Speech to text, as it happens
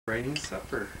Celebrating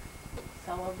supper.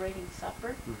 Celebrating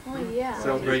supper? Mm-hmm. Oh yeah.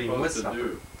 Celebrating with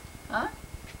supper. Huh?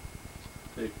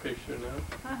 Take a picture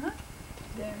now? Uh-huh.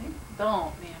 Danny?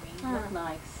 Don't, Mammy. Look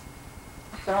nice.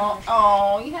 Don't.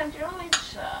 Oh, you had your eyes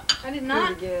shut. I did Do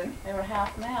not. it again. They were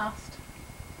half-mast.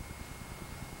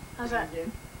 How's Do it that?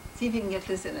 again. See if you can get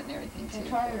this in and everything And too.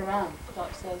 turn it around. So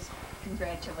it says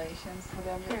Congratulations.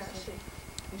 whatever Here, it let's says. see.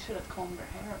 You should have combed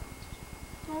her hair.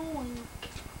 Oh,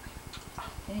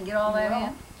 Can you get all that Yeah.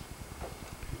 in?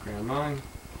 Grandma and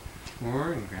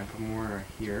Moor and Grandpa Moor are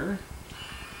here.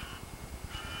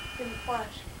 didn't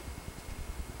flash.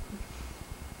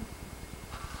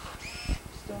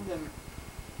 Still didn't.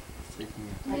 Taking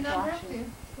You Like don't have to.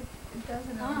 flashing. It does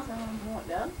it on its own. Oh, it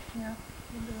does? Yeah,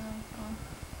 you can do it on its own.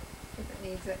 If it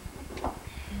needs it.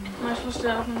 Am I supposed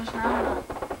to open this now?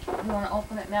 Do you want to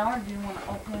open it now or do you want to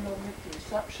open it over at the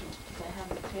reception? Because I have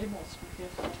the tables for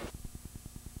gifts.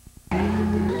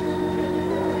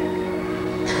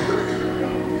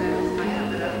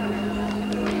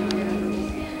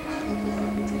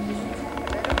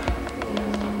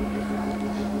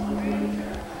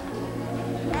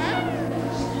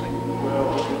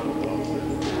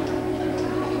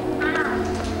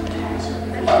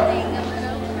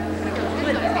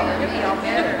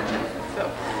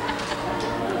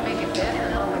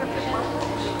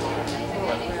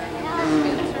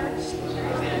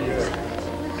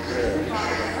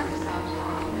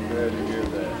 Glad to hear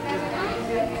that.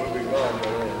 We'll be gone by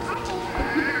then.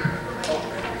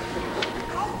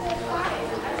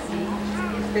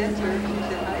 Spencer,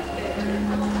 he's a nice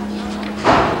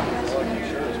picture.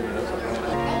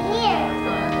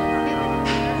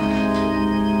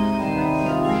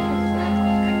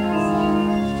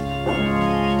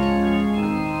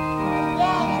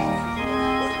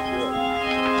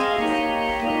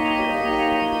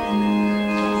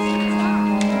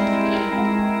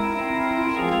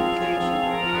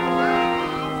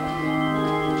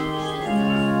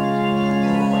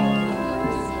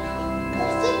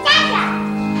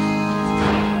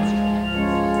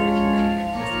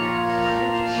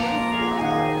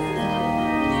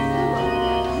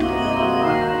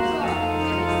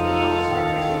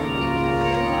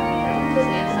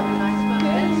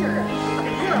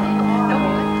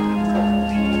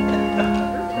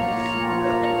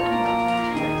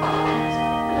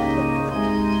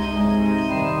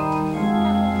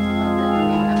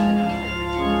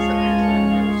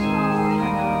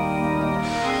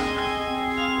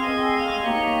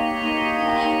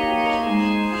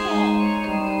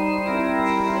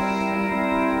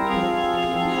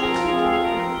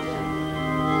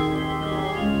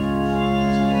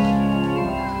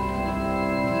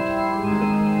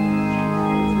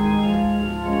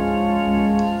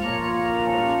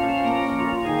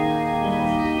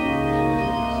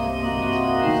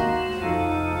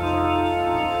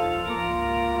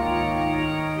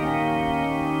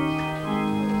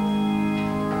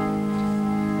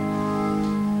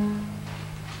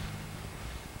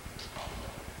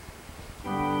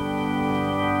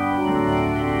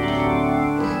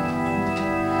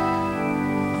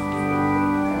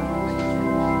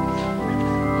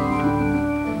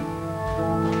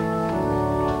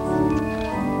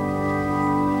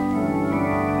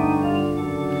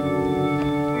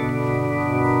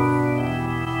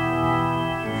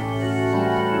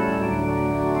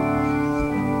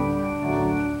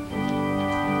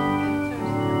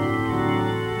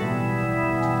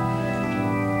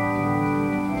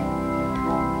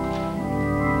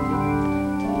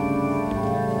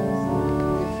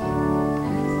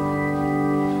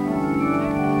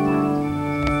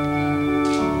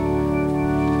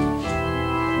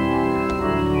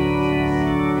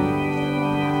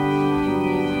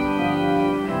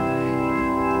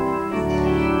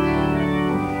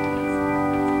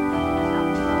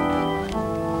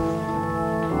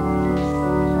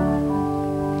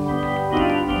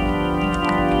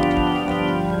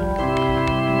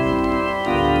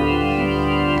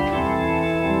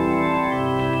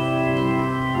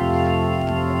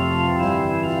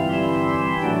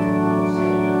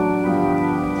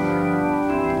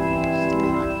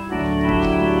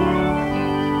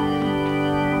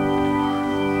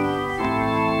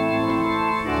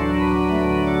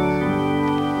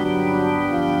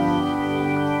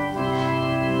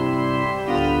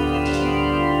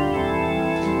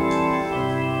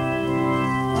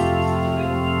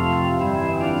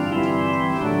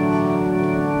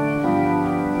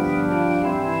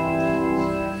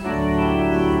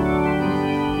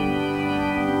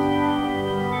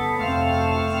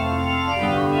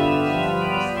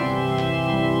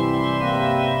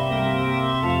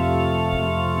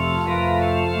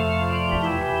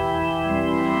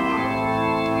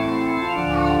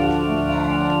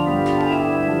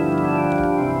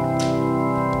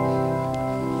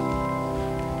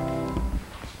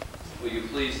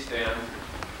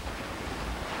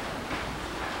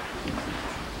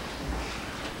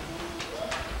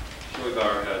 we bow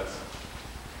our heads.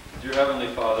 Dear Heavenly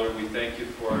Father, we thank you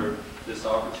for this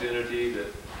opportunity that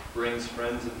brings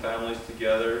friends and families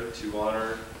together to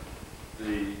honor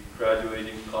the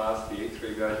graduating class, the 8th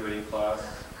grade graduating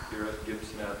class here at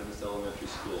Gibson Adventist Elementary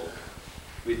School.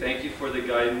 We thank you for the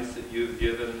guidance that you've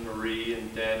given Marie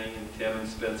and Danny and Tim and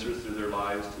Spencer through their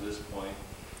lives to this point.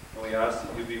 And we ask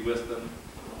that you be with them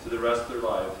to the rest of their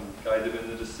lives and guide them in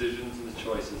the decisions and the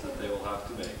choices that they will have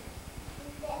to make.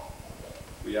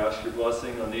 We ask your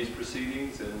blessing on these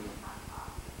proceedings, and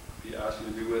we ask you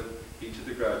to be with each of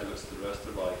the graduates the rest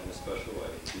of their life in a special way.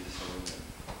 In Jesus' name,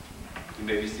 amen. You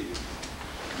may be seated.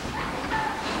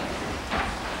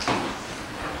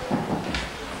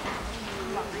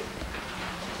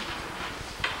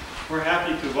 We're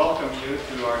happy to welcome you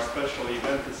to our special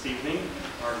event this evening,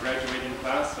 our graduating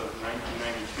class of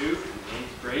 1992 in the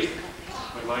 8th grade.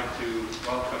 We'd like to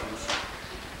welcome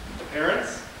the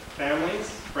parents, families,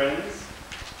 friends,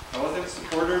 relatives,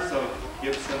 supporters of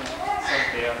Gibson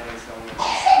Seventh-day Adventist Elementary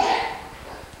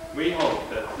School. We hope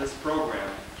that this program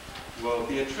will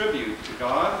be a tribute to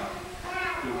God,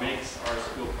 who makes our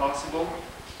school possible,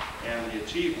 and the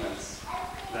achievements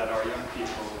that our young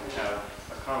people have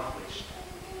accomplished,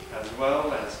 as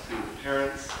well as to the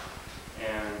parents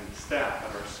and staff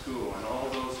at our school and all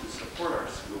those who support our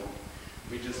school.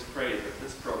 We just pray that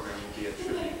this program will be a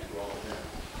tribute to all of them.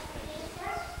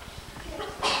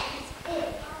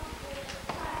 Thank you.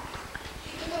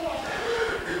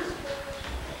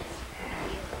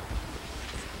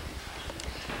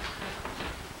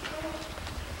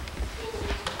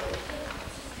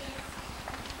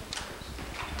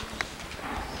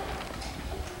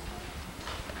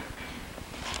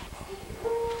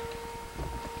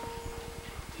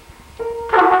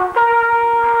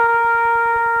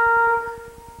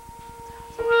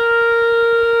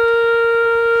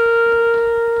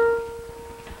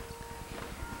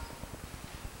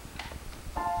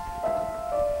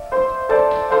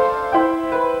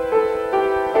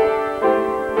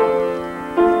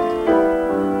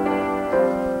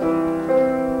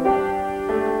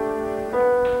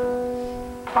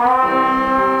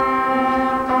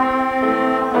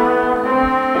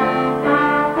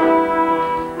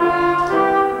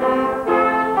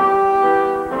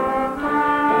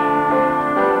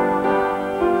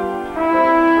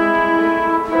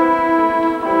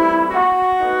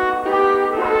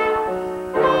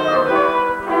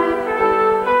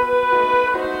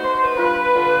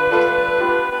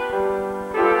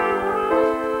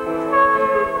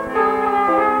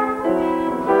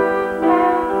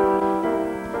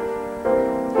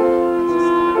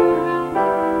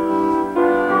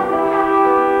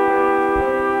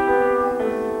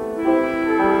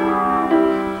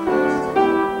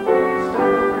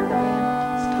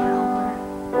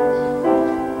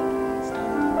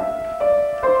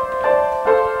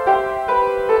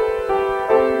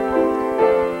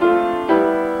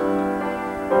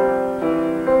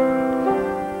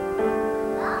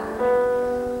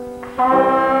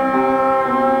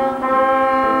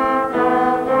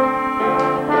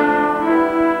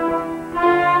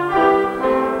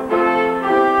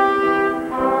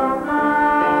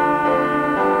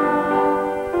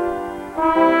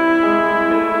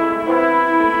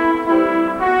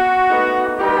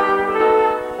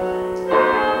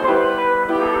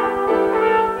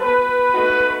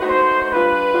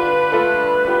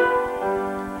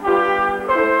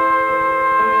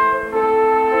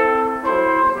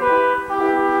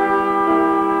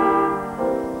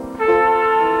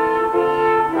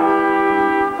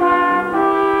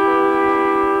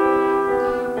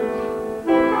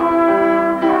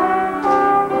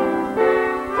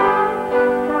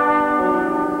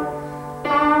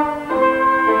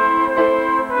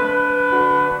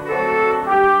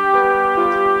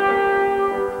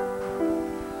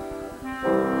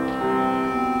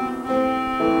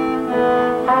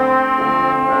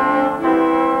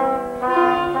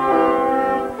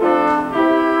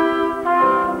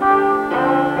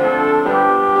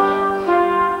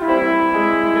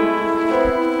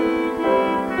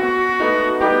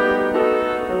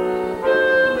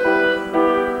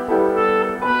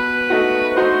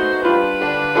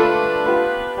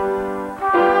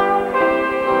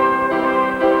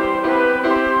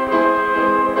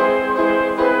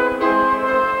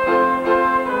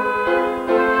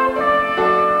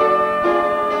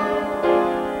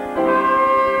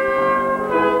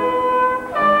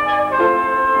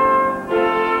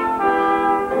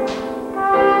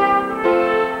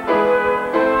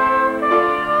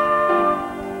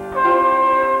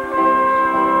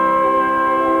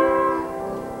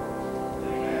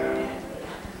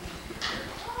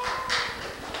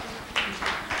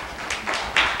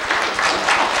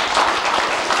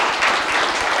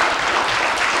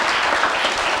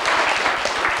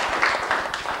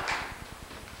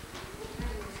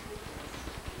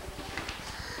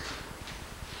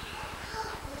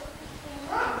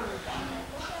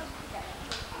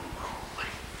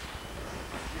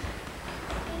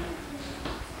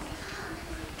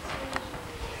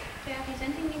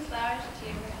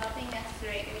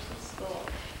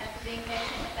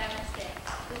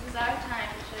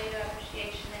 show you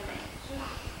appreciation and thanks.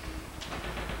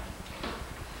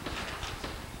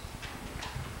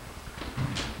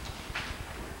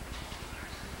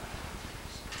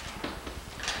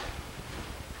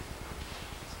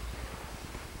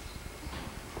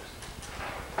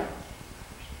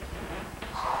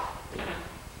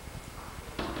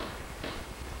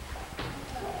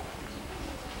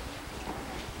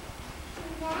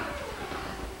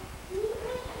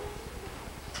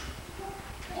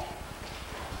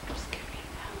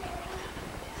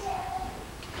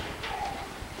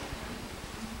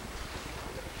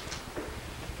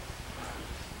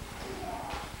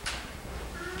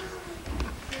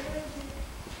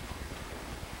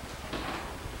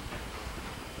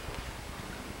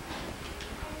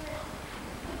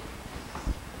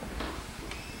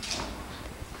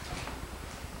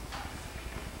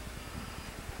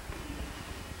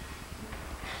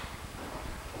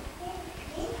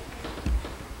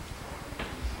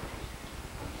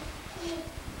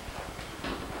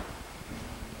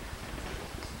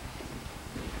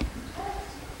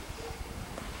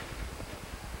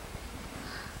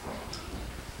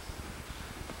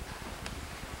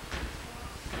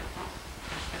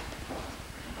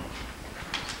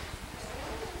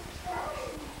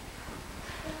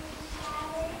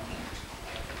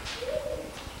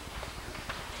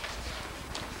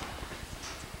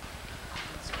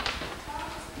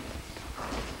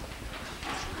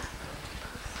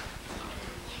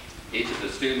 Each of the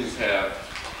students have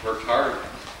worked hard,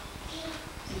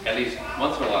 at least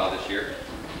once in a while this year,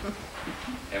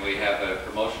 and we have a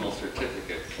promotional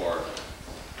certificate for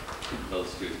those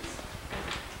students.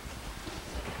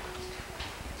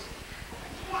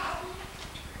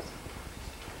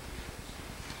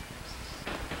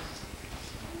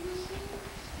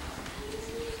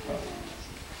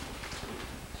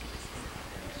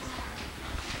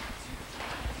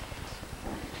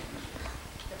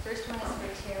 First one is for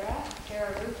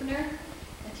Tara Rufner.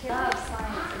 And Tara loves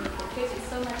science, and he contributes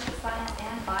so much to science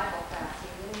and Bible class. He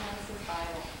really knows his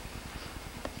Bible.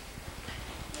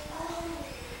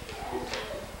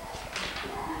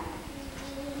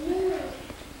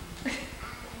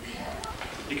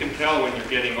 You can tell when you're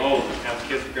getting old and have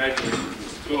kids graduating from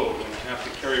school when you have to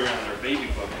carry around their baby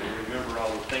book and remember all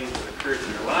the things that occurred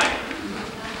in their life.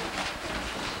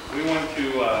 We want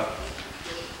to,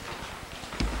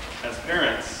 as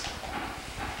parents,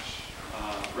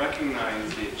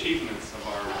 recognize the achievements of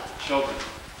our children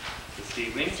this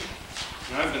evening.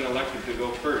 And I've been elected to go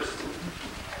first.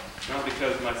 Not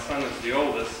because my son is the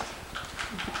oldest,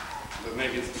 but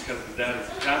maybe it's because his dad is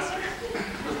a pastor.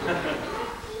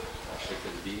 Actually,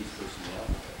 because D is first in the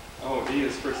alphabet. Oh, D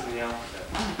is first in the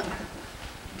alphabet.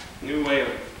 New way of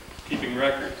keeping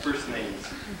record, first names.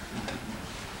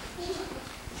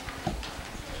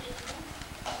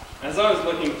 As I was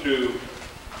looking through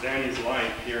Danny's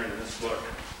life here in this book,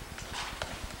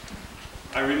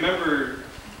 I remember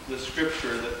the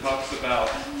scripture that talks about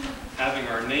having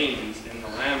our names in the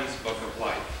Lamb's Book of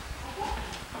Life.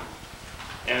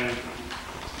 And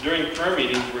during prayer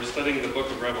meetings, we're studying the book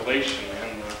of Revelation,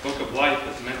 and the book of life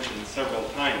is mentioned several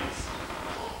times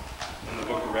in the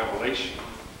book of Revelation.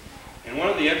 And one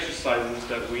of the exercises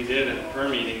that we did at a prayer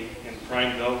meeting in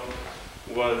Prineville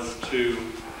was to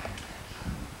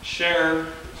share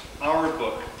our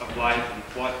book of life and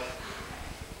what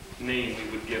name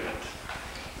we would give it.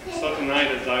 And so tonight,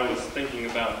 as I was thinking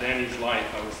about Danny's life,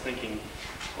 I was thinking,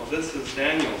 well, this is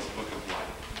Daniel's book of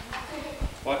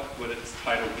life. What would its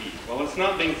title be? Well, it's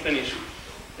not being finished.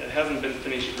 It hasn't been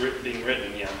finished being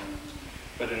written yet,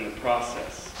 but in the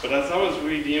process. But as I was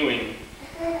reviewing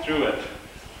through it,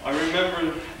 I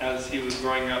remember as he was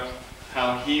growing up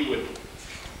how he would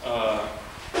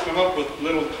come up with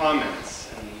little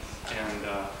comments and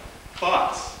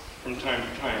thoughts from time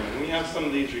to time. And we have some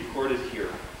of these recorded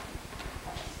here.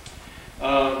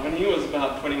 When he was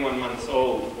about 21 months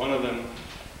old, one of them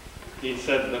he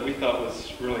said that we thought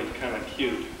was really kind of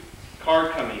cute. Car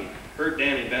coming, hurt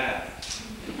Danny bad.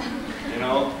 You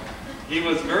know, he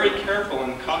was very careful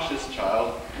and cautious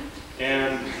child,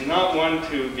 and not one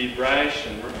to be brash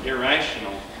and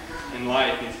irrational in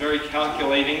life. He's very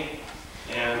calculating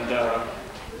and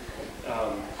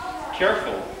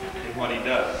careful in what he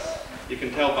does. You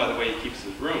can tell by the way he keeps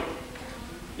his room.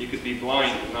 You could be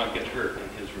blind and not get hurt in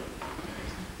his room.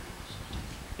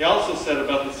 He also said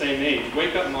about the same age,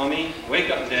 wake up mommy,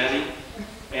 wake up daddy,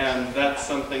 and that's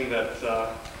something that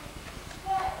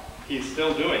he's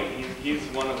still doing. He's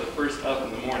one of the first up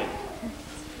in the morning.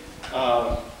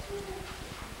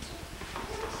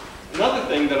 Another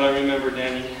thing that I remember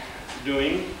Danny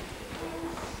doing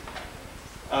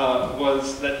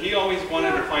was that he always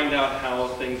wanted to find out how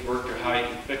things worked or how he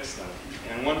could fix them.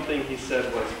 And one thing he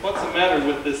said was, "What's the matter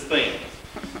with this thing?"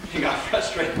 He got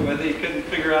frustrated with it. He couldn't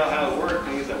figure out how it worked.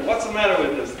 And he said, "What's the matter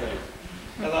with this thing?"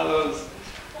 I thought that was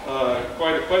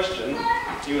quite a question.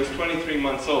 He was 23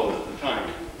 months old at the time,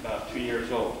 about 2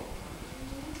 years old.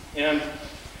 And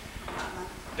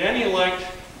Danny liked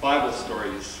Bible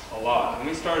stories a lot. And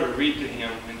we started to read to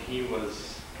him when he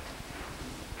was,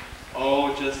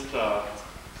 just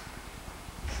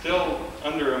still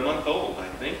under a month old, I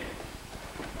think.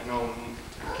 I know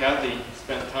Kathy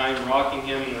spent time rocking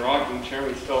him in the rocking chair.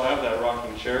 We still have that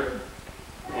rocking chair.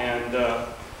 And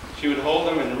she would hold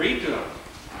him and read to him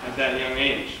at that young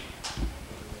age.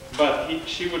 But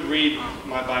she would read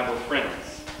My Bible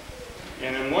Friends.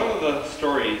 And in one of the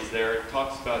stories there, it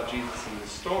talks about Jesus in the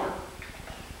storm.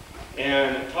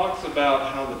 And it talks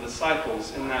about how the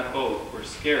disciples in that boat were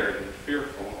scared and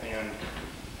fearful. And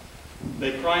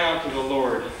they cry out to the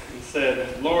Lord and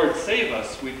said, "Lord, save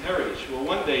us, we perish." Well,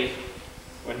 one day,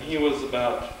 when he was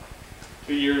about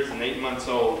 2 years and 8 months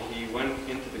old, he went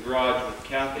into the garage with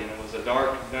Kathy, and it was a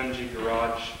dark, dingy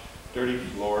garage, dirty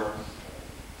floor.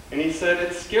 And he said,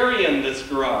 "It's scary in this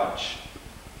garage.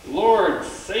 Lord,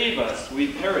 save us,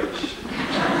 we perish."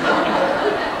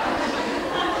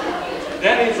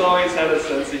 Danny's always had a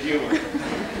sense of humor.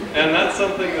 And that's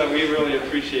something that we really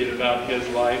appreciate about his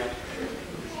life.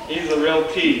 He's a real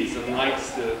tease and likes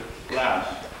to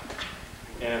laugh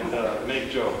and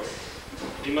make jokes.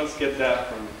 He must get that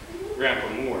from Grandpa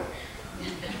Moor.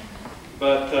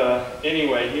 But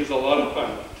anyway, he's a lot of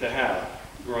fun to have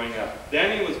growing up.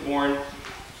 Danny was born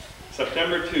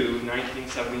September 2,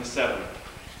 1977.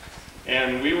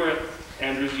 And we were at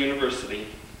Andrews University,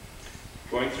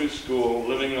 going through school,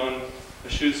 living on a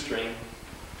shoestring,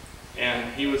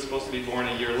 and he was supposed to be born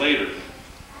a year later.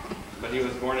 But he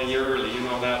was born a year early. You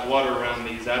know that water around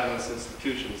these Adventist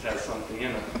institutions has something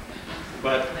in it.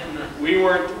 But we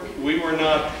were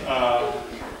not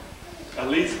at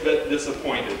least a bit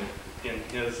disappointed in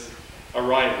his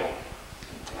arrival.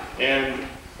 And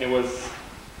he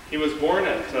was born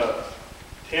at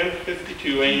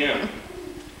 10:52 a.m.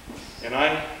 And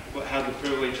I had the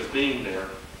privilege of being there.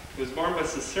 He was born by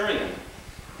cesarean.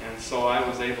 And so I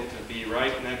was able to be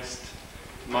right next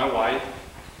to my wife,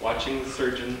 watching the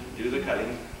surgeon do the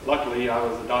cutting. Luckily, I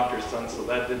was a doctor's son, so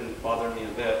that didn't bother me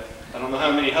a bit. I don't know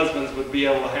how many husbands would be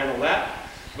able to handle that,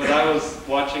 but I was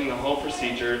watching the whole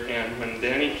procedure, and when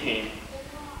Danny came,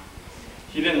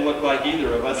 he didn't look like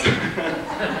either of us.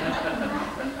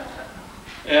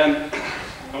 And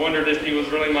I wondered if he was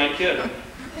really my kid.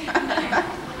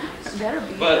 Better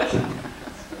be. But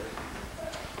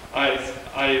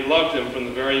I loved him from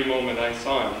the very moment I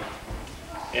saw him.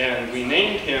 And we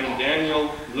named him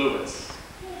Daniel Lewis.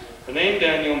 The name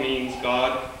Daniel means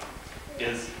God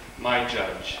is my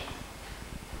judge.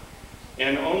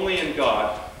 And only in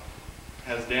God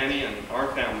has Danny and our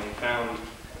family found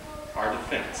our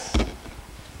defense.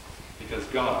 Because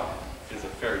God is a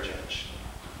fair judge.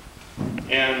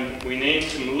 And we named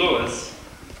him Lewis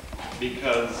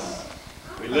because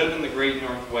we live in the great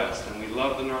Northwest, and we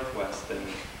love the Northwest. And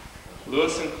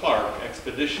Lewis and Clark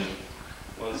Expedition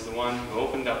was the one who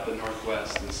opened up the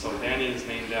Northwest. And so Danny is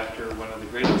named after one of the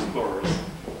great explorers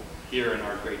here in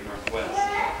our great Northwest.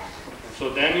 And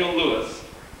so Daniel Lewis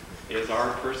is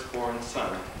our firstborn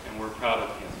son, and we're proud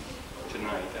of him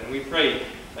tonight. And we pray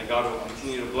that God will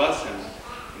continue to bless him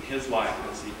in his life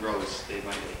as he grows day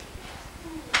by day.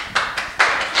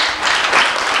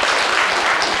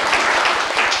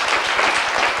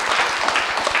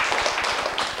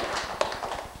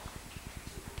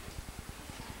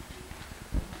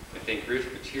 I think Ruth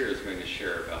Petier is going to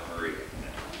share about Maria now.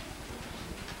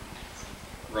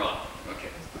 Ron,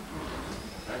 okay.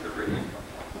 Time to bring you.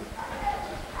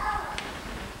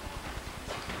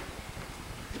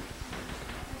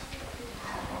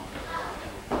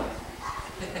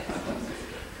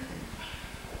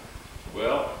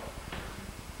 Well,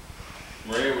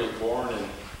 Maria was born in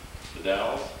the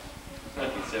Dalles,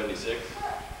 1976.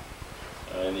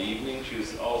 In the evening, she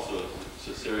was also a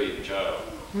cesarean child.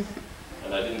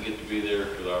 And I didn't get to be there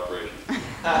for the operation.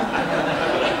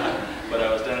 But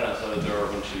I was standing outside the door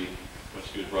when she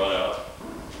was brought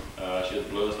out. She had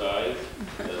bluest eyes.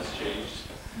 That's changed.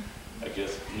 I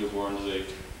guess newborns, they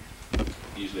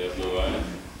usually have blue eyes.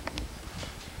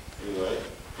 Anyway,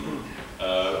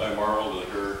 I marveled at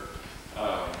her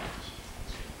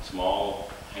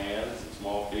small hands and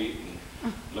small feet,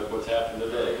 and look what's happened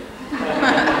today.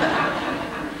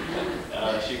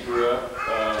 She grew up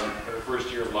her first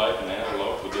year of life in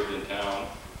Antelope. We lived in town.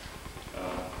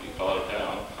 You call it a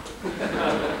town.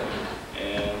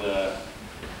 And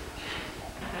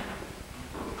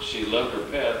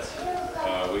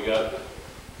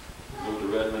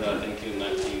Redmond, I think, in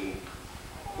a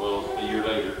year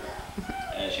later.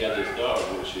 And she had this dog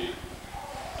that she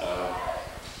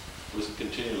was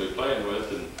continually playing with,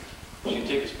 and she'd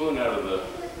take a spoon out of the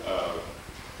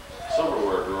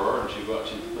silverware drawer, and she'd put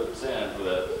sand for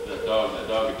that dog, and that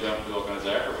dog would jump and do all kinds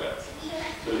of acrobats.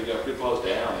 So she got pretty close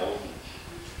to animals.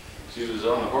 She was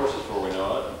on the horses before we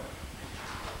know it,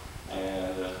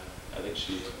 and I think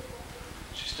she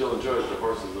still enjoys the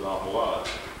horses an awful lot.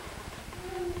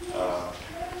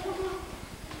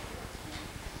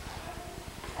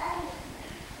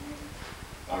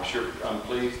 I'm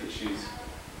pleased that she's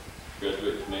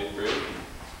graduated from 8th grade.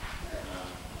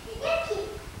 I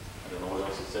don't know what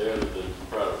else to say other than I'm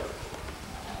proud of her.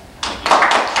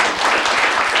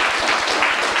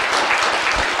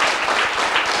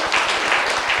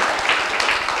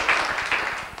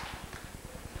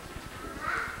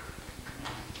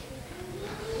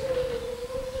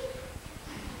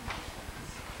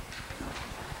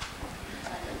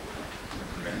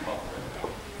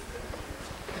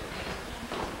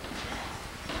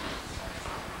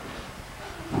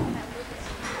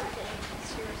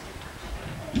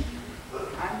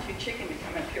 Chicken to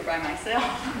come up here by myself.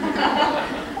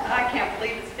 I can't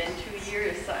believe it's been 2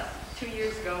 years. 2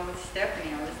 years ago with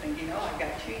Stephanie, I was thinking, oh, I've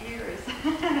got 2 years.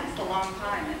 It's a long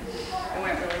time, and it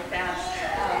went really fast.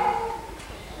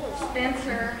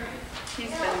 Spencer, he's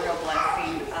been a real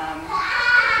blessing.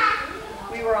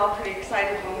 We were all pretty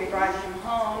excited when we brought him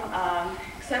home,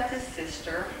 except his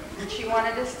sister. And she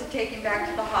wanted us to take him back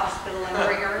to the hospital and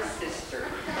bring her a sister.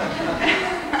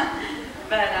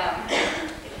 But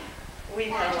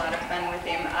we've had a lot of fun with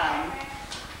him.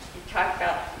 You talk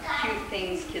about cute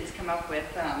things kids come up with.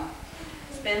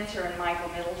 Spencer and Michael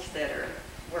Middlestetter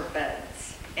were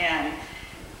buds. And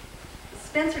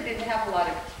Spencer didn't have a lot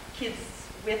of kids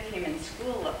with him in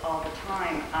school all the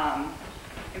time.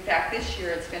 In fact, this year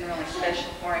it's been really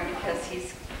special for him because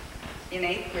he's in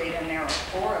 8th grade and there are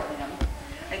 4 of them.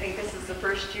 I think this is the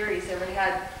first year he's ever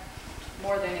had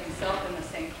more than himself in the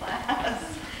same class.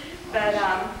 But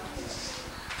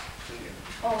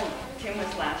oh, Tim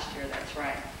was last year, that's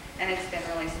right. And it's been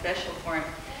really special for him.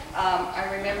 I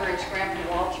remember his Grandpa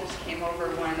Walters came over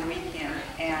one weekend,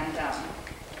 and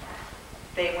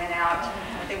they went down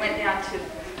to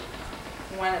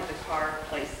one of the car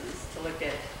places to look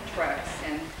at trucks.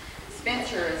 And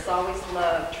Spencer has always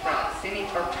loved trucks,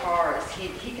 or cars.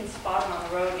 He can spot them on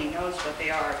the road and he knows what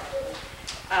they are.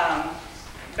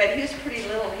 But he was pretty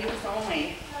little. He was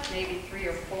only maybe 3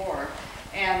 or 4.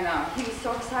 And he was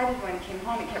so excited when he came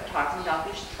home, he kept talking about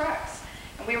these trucks.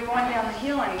 And we were going down the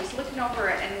hill, and he was looking over,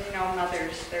 and you know,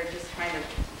 mothers, they're just kind of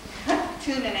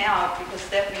tuning out because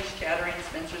Stephanie's chattering,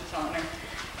 Spencer's telling her.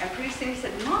 And pretty soon he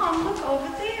said, Mom, look over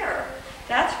there.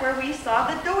 That's where we saw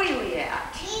the doily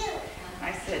at.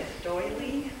 I said,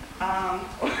 doily?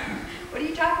 What are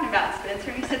you talking about,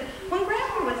 Spencer? And he said, when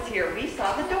Grandpa was here, we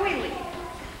saw the doily.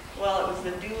 Well, it was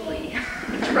the dually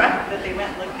truck that they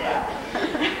went and looked at.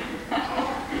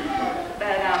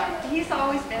 But he's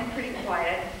always been pretty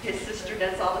quiet. His sister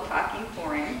does all the talking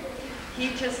for him.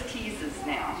 He just teases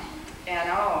now. And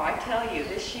oh, I tell you,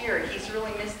 this year he's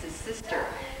really missed his sister.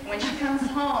 When she comes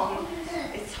home,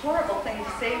 it's a horrible thing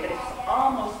to say, but it's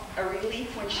almost a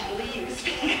relief when she leaves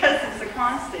because it's a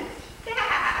constant,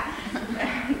 yeah.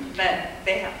 But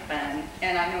they have fun.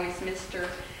 And I know he's missed her.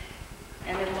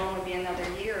 And it'll only be another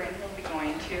year, and he'll be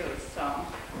going too. So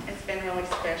it's been really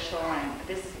special, and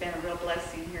this has been a real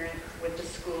blessing here with the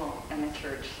school and the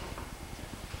church.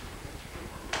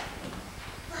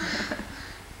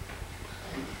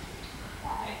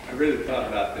 I really thought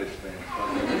about this thing.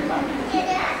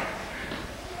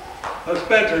 Well,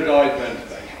 Spencer's always been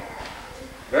special.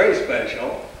 Very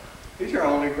special. He's our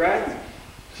only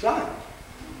grandson.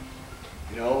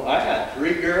 You know, I had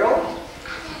 3 girls,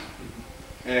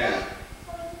 and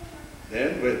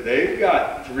then they've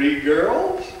got 3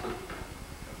 girls,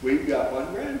 we've got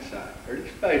 1 grandson. Pretty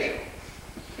special.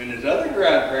 And his other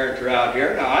grandparents are out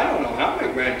here. Now, I don't know how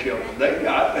many grandchildren they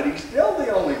got, but he's still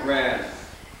the only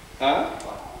Huh?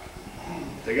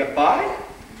 They got 5?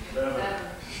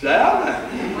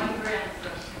 7. 1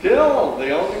 grandson. Still the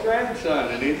only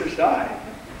grandson on either side.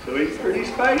 So he's pretty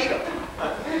special.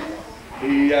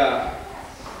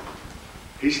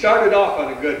 He started off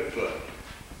on a good foot.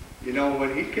 You know,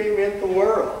 when he came into the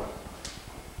world,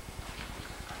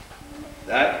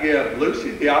 that gave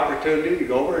Lucy the opportunity to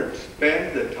go over and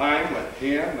spend the time with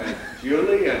him and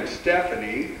Julie and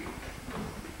Stephanie,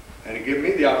 and it gave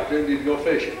me the opportunity to go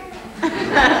fishing.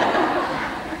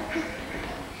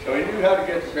 So he knew how to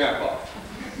get to Grandpa.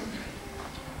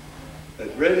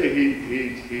 But really,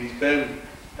 he's been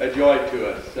a joy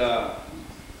to us.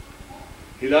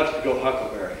 he loves to go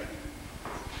huckleberrying.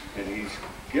 And he's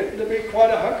getting to be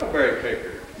quite a huckleberry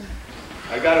picker.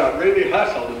 I got to really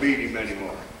hustle to beat him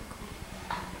anymore.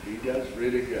 He does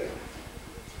really good.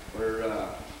 We're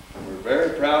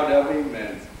very proud of him,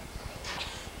 and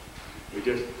we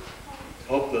just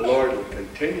hope the Lord will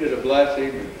continue to bless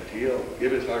him and that he'll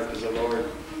give his heart to the Lord.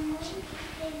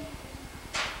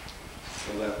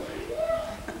 So that way.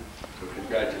 So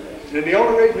congratulations. And the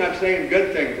only reason I'm saying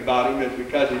good things about him is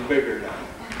because he's bigger now.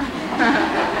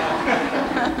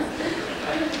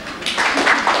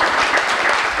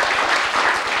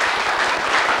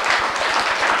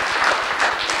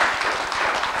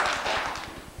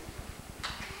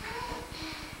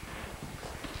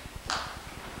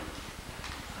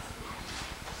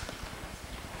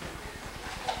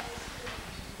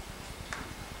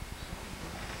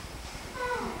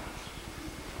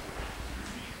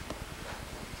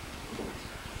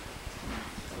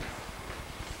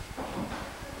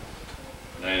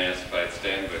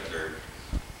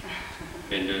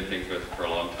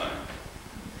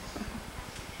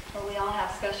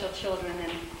 Children,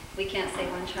 and we can't say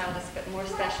one child is more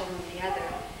special than the other,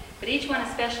 but each one is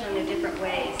special in their different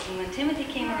ways. And when Timothy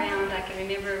came around, I can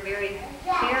remember very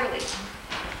clearly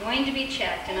going to be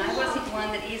checked, and I wasn't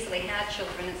one that easily had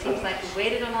children. It seems like we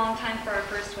waited a long time for our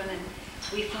first one, and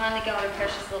we finally got our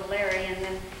precious little Larry,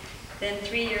 and then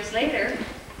 3 years later,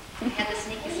 I had the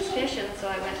sneaky suspicion, so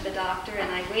I went to the doctor, and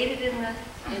I waited in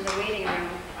the waiting room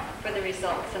for the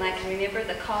results. And I can remember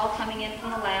the call coming in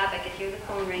from the lab. I could hear the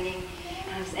phone ringing.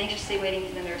 I was anxiously waiting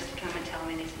for the nurse to come and tell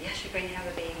me. And they said, yes, you're going to have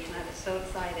a baby. And I was so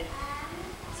excited.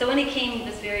 So when he came, he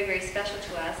was very, very special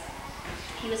to us.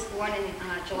 He was born in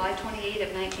July 28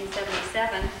 of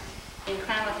 1977 in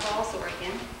Klamath Falls,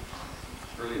 Oregon.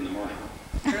 Early in the morning.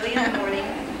 Early in the morning.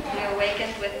 We were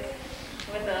awakened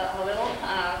with a little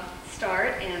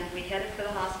start, and we headed for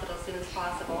the hospital as soon as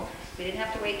possible. We didn't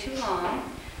have to wait too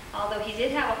long. Although he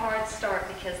did have a hard start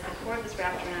because the cord was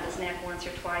wrapped around his neck once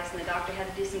or twice, and the doctor had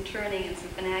to do some turning and some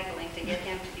finagling to get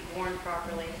him to be born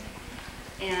properly.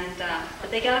 And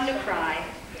but they got him to cry,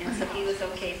 and so he was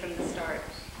okay from the start.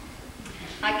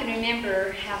 I can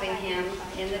remember having him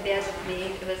in the bed with me.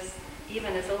 It was,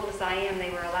 even as old as I am, they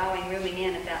were allowing rooming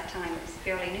in at that time. It was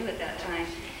fairly new at that time.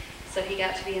 So he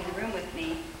got to be in the room with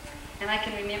me. And I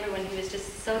can remember when he was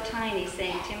just so tiny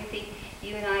saying, Timothy,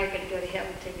 you and I are going to go to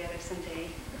heaven together someday.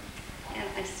 And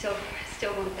I still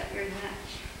want that very much.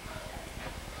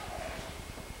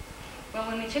 Well,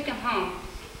 when we took him home,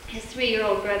 his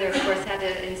 3-year-old brother, of course, had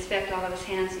to inspect all of his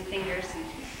hands and fingers. And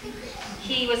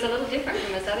he was a little different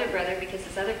from his other brother because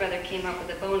his other brother came up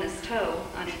with a bonus toe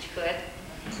on each foot.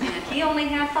 And he only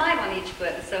had 5 on each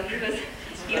foot, so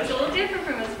he was a little different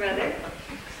from his brother.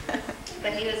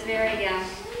 But he was very,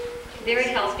 very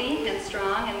healthy and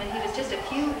strong. And when he was just a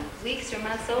few weeks or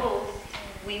months old,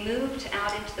 we moved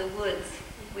out into the woods.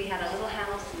 We had a little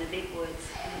house in the big woods,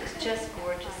 and it was just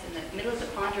gorgeous in the middle of the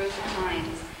Ponderosa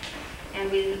Pines.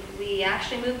 And we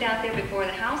actually moved out there before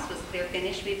the house was clear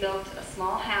finished. We built a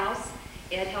small house.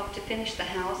 Ed helped to finish the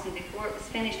house, and before it was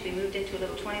finished, we moved into a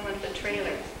little 21-foot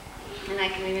trailer. And I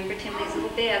can remember Timothy's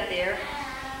little bed there,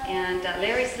 and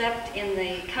Larry slept in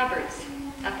the cupboards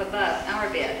up above our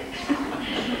bed.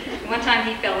 One time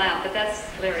he fell out, but that's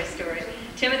Larry's story.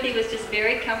 Timothy was just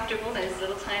very comfortable in his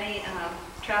little tiny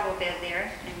travel bed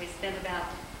there, and we spent about,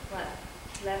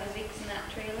 11 weeks in that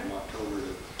trailer? From October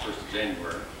to 1st of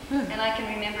January. And I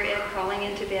can remember Ed crawling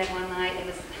into bed one night. It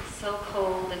was so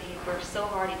cold, and he worked so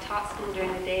hard. He taught school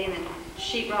during the day, and then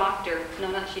sheetrocked, or no,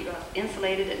 not sheetrocked,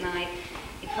 insulated at night.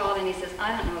 He called and he says,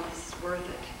 I don't know if this is worth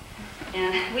it.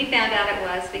 And we found out it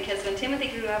was, because when Timothy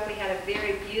grew up, we had a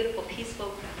very beautiful,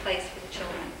 peaceful place for the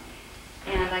children.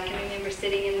 And I can remember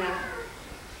sitting in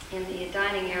the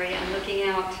dining area and looking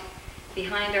out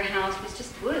behind our house was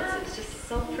just woods. It was just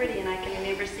so pretty, and I can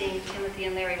remember seeing Timothy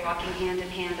and Larry walking hand in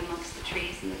hand amongst the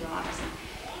trees and the rocks.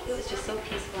 And it was just so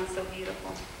peaceful and so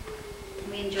beautiful.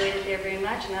 We enjoyed it there very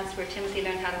much, and that's where Timothy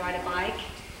learned how to ride a bike.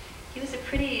 He was a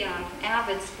pretty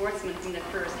avid sportsman from the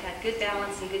first, had good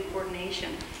balance and good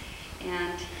coordination.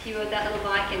 And he rode that little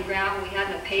bike in gravel. We had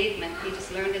no pavement. He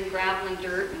just learned in gravel and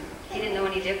dirt, and he didn't know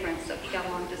any difference, so he got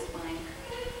along just fine.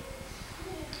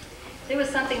 There was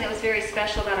something that was very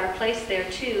special about our place there,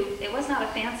 too. It was not a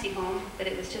fancy home, but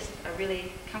it was just a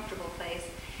really comfortable place.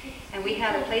 And we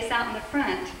had a place out in the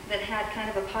front that had kind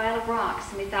of a pile of rocks,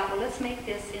 and we thought, well, let's make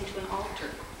this into an altar.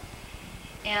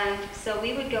 And so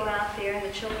we would go out there, and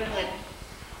the children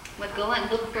would go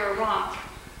and look for a rock.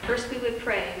 First we would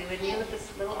pray. We would kneel at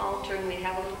this little altar, and we'd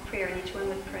have a little prayer, and each one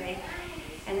would pray.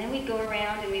 And then we'd go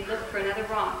around, and we'd look for another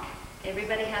rock.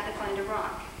 Everybody had to find a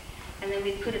rock. and then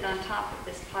we put it on top of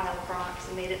this pile of rocks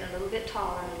and made it a little bit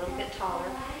taller and a little bit taller.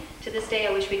 To this day,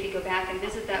 I wish we could go back and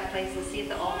visit that place and see if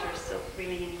the altars still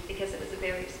remain, because it was a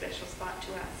very special spot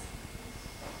to us.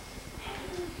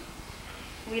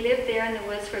 We lived there in the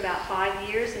woods for about 5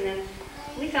 years, and then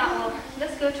we thought, well,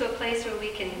 let's go to a place where we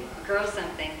can grow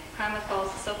something. Klamath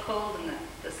Falls is so cold, and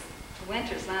the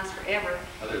winters last forever.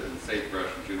 Other than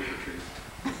sagebrush and juniper trees.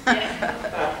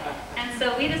 Yes. And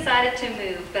so we decided to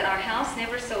move, but our house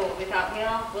never sold. We thought,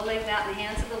 well, we'll leave that in the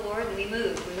hands of the Lord, and we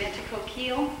moved. We went to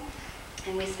Coquille,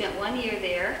 and we spent 1 year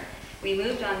there. We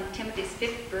moved on Timothy's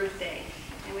 5th birthday,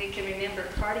 and we can remember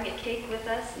carting a cake with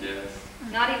us. Yes.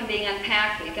 Not even being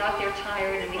unpacked. We got there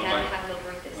tired, and we had to have a little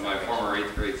birthday My celebration. former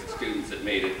 8th grade students had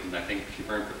made it, and I think she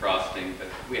burnt the frosting, but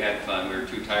we had fun. We were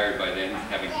too tired by then,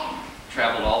 having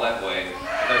traveled all that way with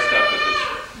our stuff with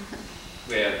us.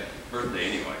 We had birthday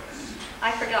anyway.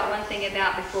 I forgot one thing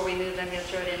about before we moved. I'm going to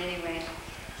throw it in anyway.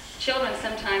 Children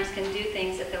sometimes can do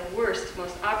things at the worst,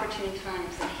 most opportune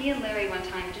times. And he and Larry one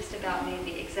time just about made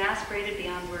me exasperated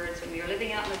beyond words when we were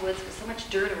living out in the woods with so much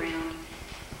dirt around.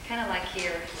 Kind of like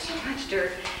here, so much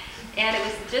dirt. And it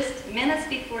was just minutes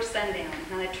before sundown.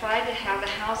 And I tried to have the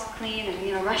house clean and,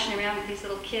 you know, rushing around with these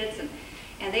little kids.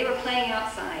 And they were playing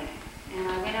outside. And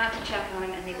I went out to check on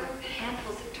them, and they were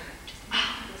handfuls of dirt. Just,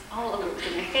 it was all over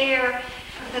in their hair.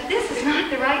 But this is not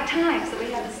the right time. So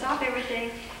we had to stop everything,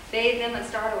 bathe them, and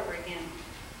start over again.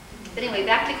 But anyway,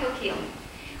 back to Coquille.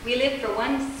 We lived for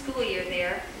 1 school year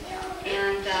there,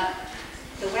 and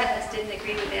the wetness didn't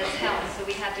agree with Ed's health, so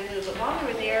we had to move. But while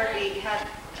we were there, we had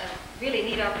a really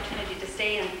neat opportunity to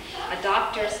stay in a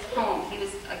doctor's home. He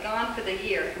was gone for the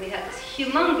year, and we had this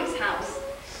humongous house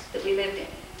that we lived in.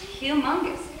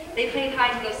 Humongous. They played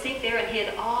hide and go seek there and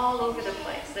hid all over the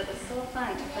place. It was so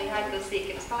fun to play hide and go seek.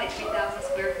 It was probably a 3,000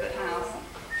 square foot house.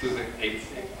 Flew the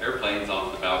airplanes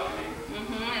off the balcony.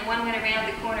 And one went around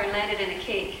the corner and landed in a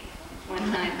cake one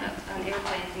time, an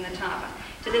airplane from the top.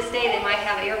 To this day, they might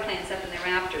have airplanes up in the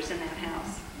rafters in that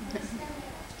house.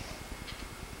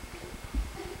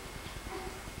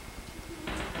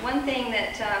 One thing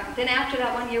that, then after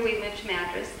that 1 year, we moved to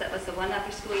Madras. That was the one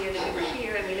other school year that we were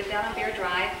here, and we lived out on Bear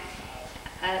Drive,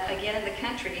 again in the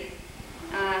country.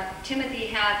 Timothy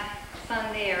had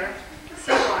fun there,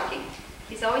 sleepwalking.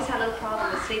 He's always had a little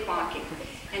problem with sleepwalking.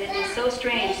 And it is so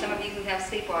strange, some of you who have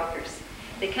sleepwalkers.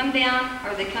 They come down,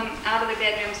 or they come out of their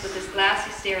bedrooms with this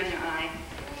glassy stare in their eye.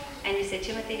 And you say,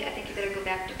 Timothy, I think you better go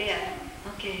back to bed.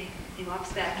 Okay. He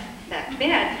walks back to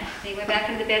bed. And he went back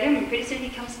into the bedroom, and pretty soon he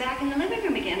comes back in the living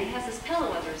room again. He has this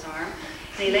pillow under his arm,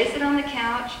 and he lays it on the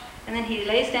couch, and then he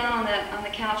lays down on the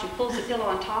couch and pulls the pillow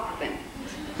on top of him.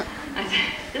 I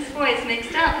said, this boy is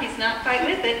mixed up. He's not quite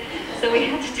with it. So we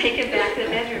had to take him back to the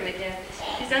bedroom again.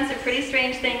 He's done some pretty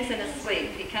strange things in his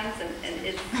sleep. He comes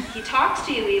and he talks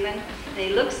to you even, and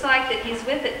he looks like that he's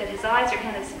with it, but his eyes are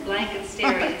kind of blank and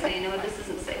staring, so you know this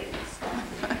isn't safe.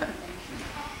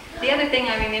 The other thing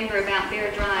I remember about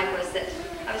Bear Drive was that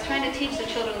I was trying to teach the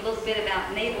children a little bit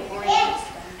about navel oranges,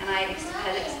 and I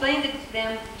had explained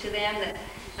to them that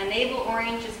a navel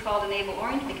orange is called a navel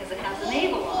orange because it has a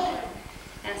navel on it.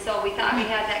 And so we thought we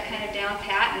had that kind of down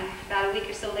pat, and about a week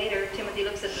or so later, Timothy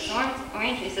looks at this orange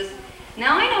and he says,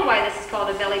 now I know why this is called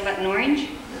a belly button orange.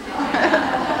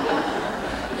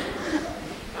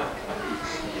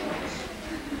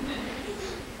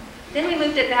 Then we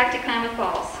moved it back to Klamath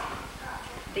Falls.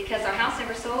 Because our house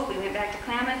never sold, we went back to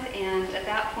Klamath, and at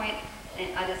that point,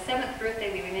 at his 7th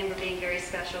birthday, we remember being very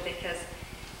special because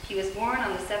he was born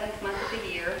on the 7th month of the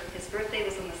year. His birthday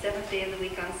was on the 7th day of the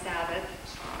week on Sabbath.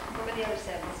 What were the other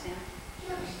 7s, Dan?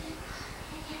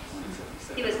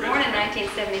 He was born in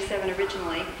 1977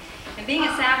 originally. And being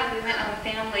a Sabbath, we went on a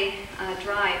family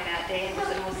drive that day. It was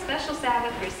the most special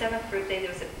Sabbath for his 7th birthday.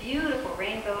 There was a beautiful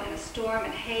rainbow and a storm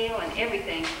and hail and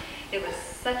everything. It was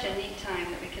such a neat time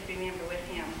that we could remember with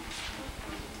him.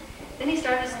 Then he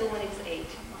started school when he was 8.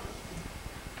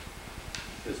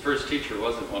 His first teacher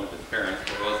wasn't one of his parents,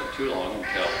 but it wasn't too long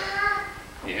until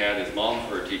he had his mom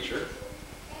for a teacher.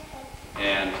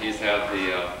 And he's had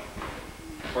the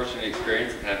fortunate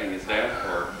experience of having his dad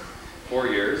for 4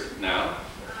 years now.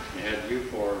 He had you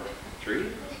for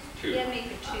 3? 2. He had me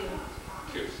for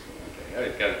 2. 2. Okay,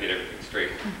 I've got to get everything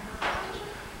straight.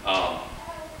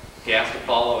 He has to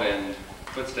follow in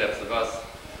footsteps of us.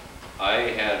 I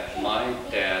had my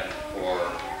dad for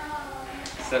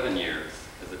 7 years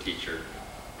as a teacher,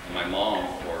 and my mom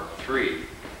for 3.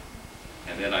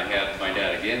 And then I had my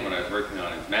dad again when I was working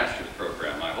on his master's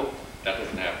program. I hope that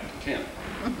doesn't happen to Tim.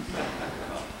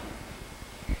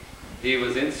 He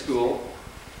was in school,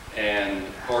 and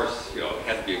of course, you know,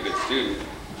 had to be a good student.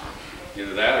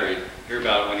 Either that or he'd hear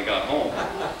about it when he got home.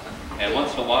 And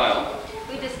once in a while,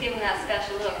 We just give him that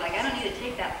special look, like, I don't need to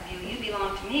take that from you, you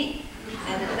belong to me.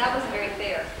 And that wasn't very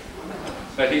fair.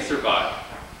 but he survived.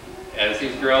 As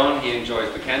he's grown, he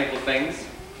enjoys mechanical things.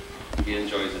 He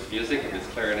enjoys his music and his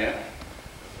clarinet.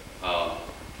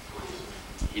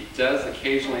 He does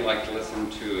occasionally like to listen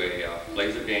to a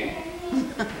laser game.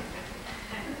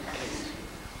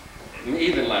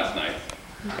 Even last night.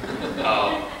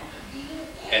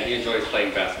 And he enjoys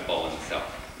playing basketball himself.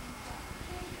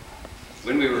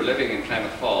 When we were living in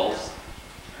Klamath Falls,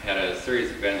 had a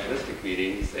series of evangelistic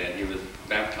meetings, and he was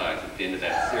baptized at the end of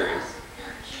that series.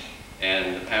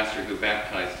 And the pastor who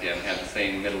baptized him had the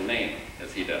same middle name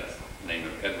as he does, the name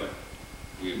of Edwin.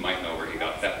 You might know where he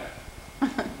got that one.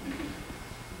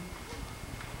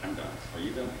 I'm done. Are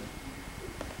you done?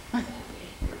 We're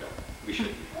done. We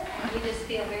should. We just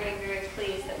feel very, very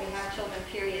pleased that we have children,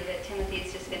 period, that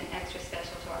Timothy's just been extra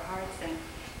special to our hearts, and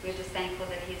we're just thankful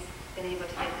that he's been able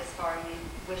to get this far, and we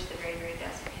wish the very, very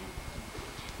best for him.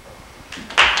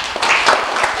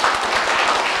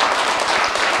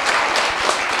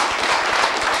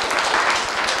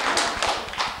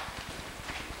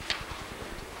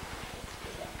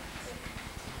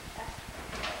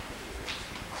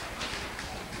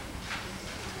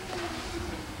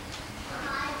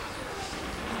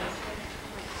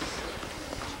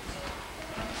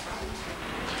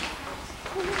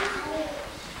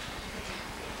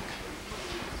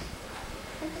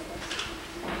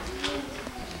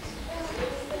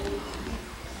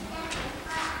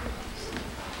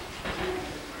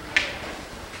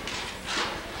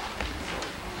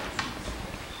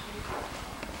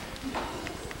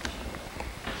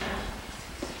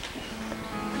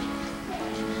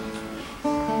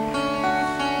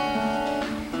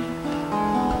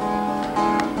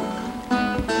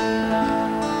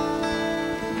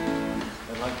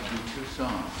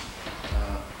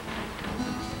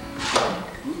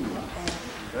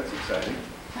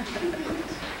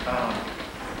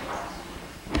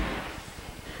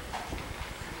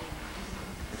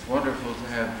 It's wonderful to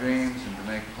have dreams and to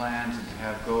make plans and to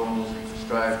have goals and to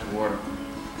strive toward them.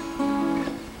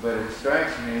 But it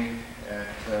strikes me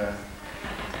at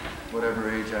whatever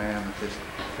age I am at this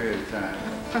period of time,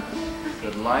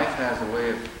 that life has a way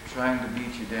of trying to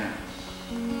beat you down.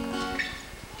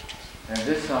 And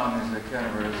this song is a kind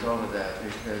of a result of that,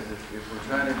 because if we're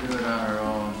trying to do it on our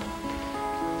own,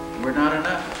 we're not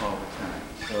enough all the time.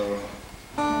 So,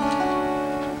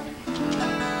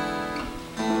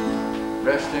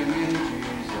 resting in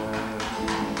Jesus,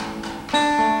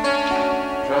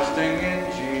 trusting in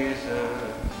Jesus,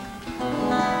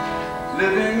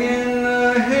 living in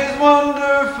His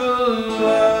wonderful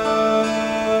love,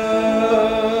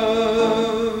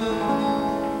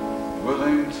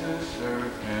 willing to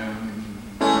serve Him,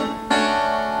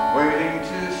 waiting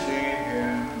to see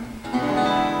Him,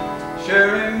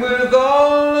 sharing with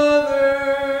all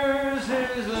others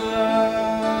His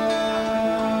love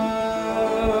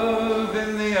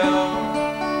in the hour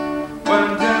when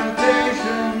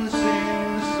temptation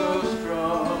seems so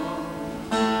strong.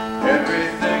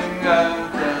 Everything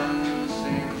I've done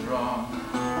seems wrong,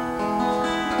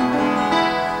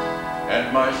 and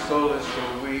my soul is so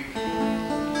weak.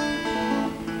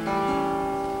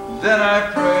 Then I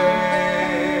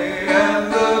pray, and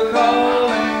the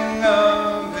calling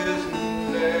of His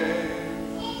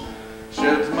name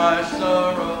sheds my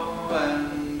sorrow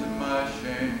and my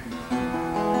shame.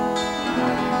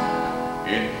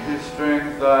 In His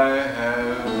strength I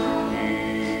have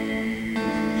peace,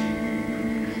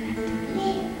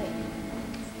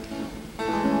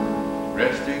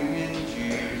 resting in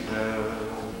Jesus,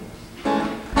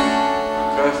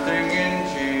 trusting in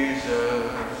Jesus,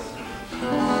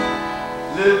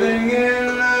 living in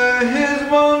His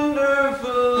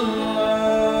wonderful love,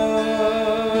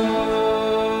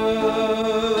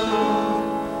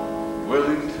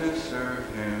 willing to serve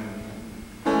Him,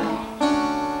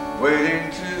 waiting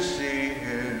to see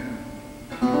Him,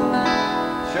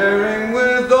 sharing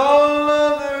with all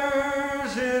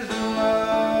others His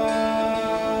love.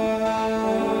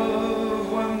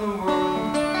 When the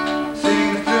world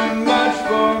seems too much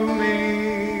for me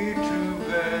to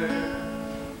bear,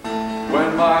 when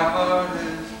my heart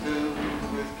is filled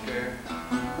with care,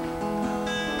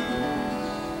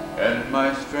 and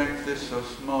my strength is so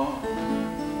small,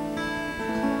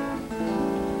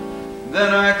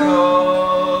 then I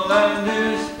call, and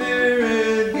His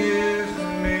Spirit gives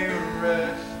me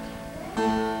rest.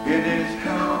 In His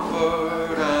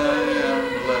comfort I am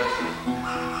blessed.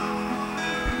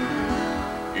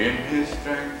 In His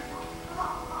strength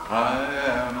I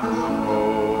am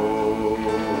whole.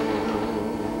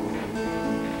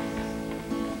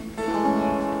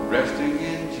 Resting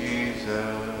in Jesus,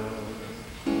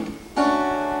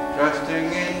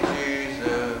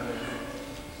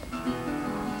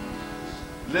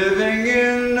 living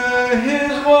in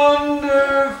his wonderful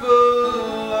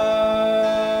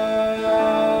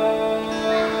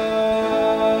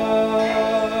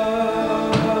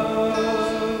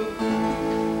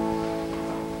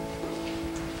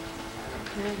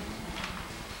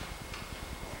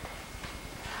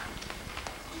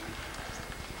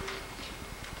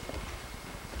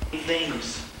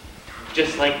things,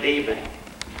 just like David.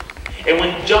 And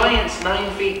when giants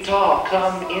 9 feet tall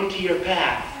come into your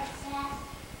path,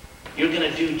 you're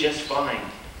going to do just fine.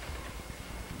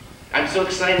 I'm so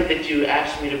excited that you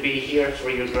asked me to be here for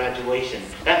your graduation.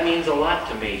 That means a lot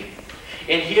to me.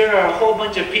 And here are a whole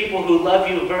bunch of people who love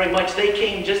you very much. They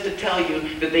came just to tell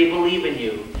you that they believe in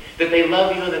you, that they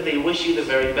love you, and that they wish you the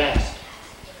very best.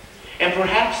 And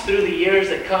perhaps through the years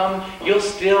that come, you'll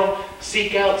still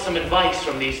seek out some advice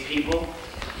from these people.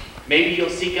 Maybe you'll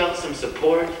seek out some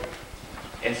support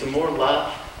and some more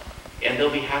love, and they'll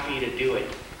be happy to do it.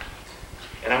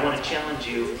 And I want to challenge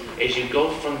you as you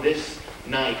go from this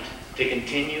night to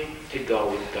continue to go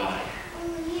with God.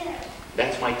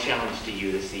 That's my challenge to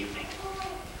you this evening.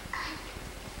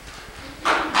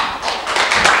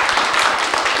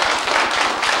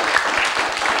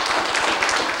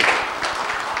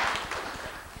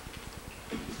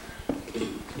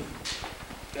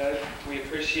 Doug, we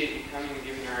appreciate you coming and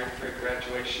giving our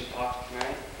graduation talk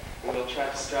tonight. And we'll try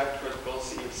to strive toward the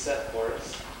goals that you've set for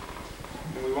us.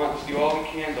 And we want to do all we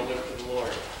can to live for the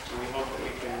Lord. And we hope that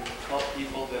we can help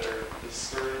people that are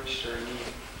discouraged or in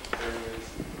need for any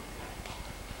reason.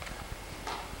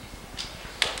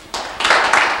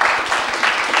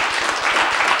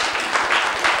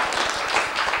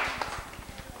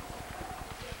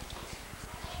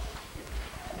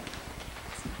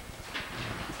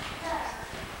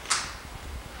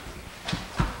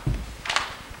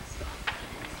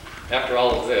 After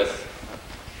all of this,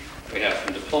 we have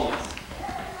some diplomas.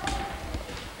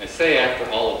 I say after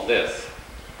all of this.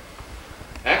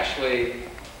 Actually,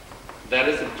 that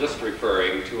isn't just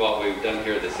referring to what we've done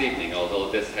here this evening, although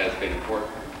this has been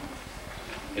important.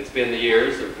 It's been the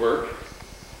years of work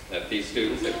that these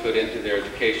students have put into their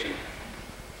education.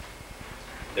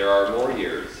 There are more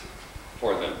years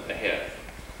for them ahead.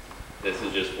 This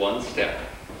is just one step.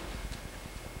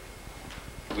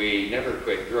 We never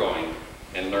quit growing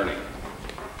and learning.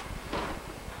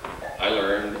 I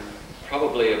learned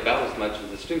probably about as much as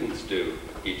the students do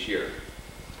each year.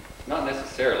 Not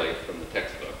necessarily from the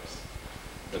textbooks,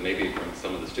 but maybe from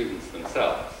some of the students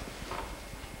themselves.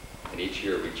 And each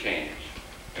year we change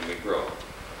and we grow.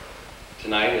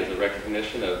 Tonight is a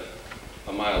recognition of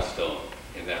a milestone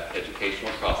in that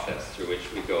educational process through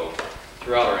which we go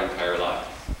throughout our entire lives.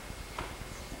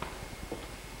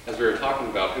 As we were talking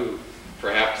about who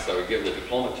perhaps I would give the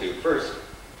diploma to first,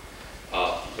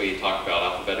 we talked about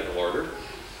alphabetical order.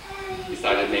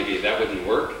 Decided maybe that wouldn't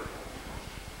work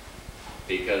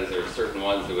because there are certain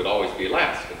ones that would always be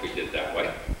last if we did that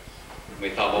way. We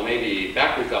thought, well, maybe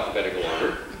backwards alphabetical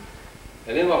order.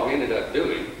 And then what we ended up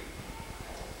doing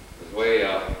was the way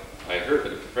I heard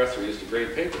that a professor used to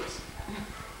grade papers.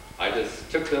 I just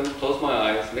took them, closed my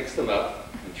eyes, mixed them up,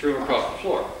 and threw them across the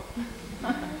floor.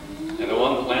 And the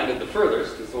one that landed the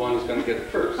furthest is the one who's going to get it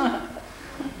first.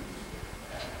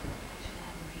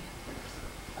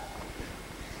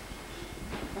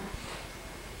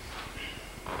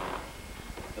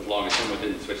 As long as someone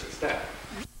didn't switch the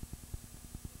staff.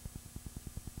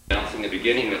 Announcing the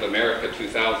beginning of America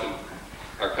 2000,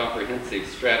 our comprehensive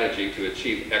strategy to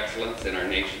achieve excellence in our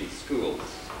nation's schools.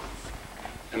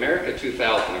 America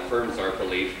 2000 affirms our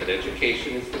belief that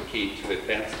education is the key to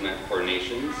advancement for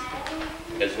nations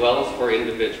as well as for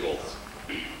individuals,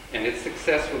 and its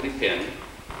success will depend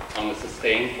on the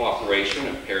sustained cooperation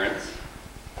of parents,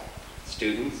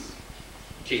 students,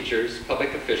 teachers,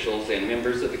 public officials, and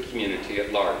members of the community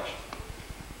at large.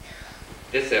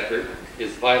 This effort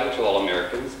is vital to all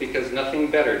Americans because nothing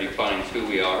better defines who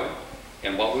we are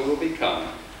and what we will become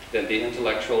than the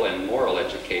intellectual and moral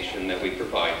education that we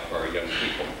provide for our young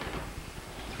people.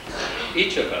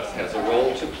 Each of us has a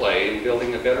role to play in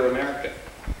building a better America.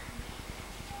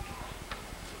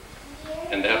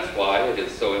 And that's why it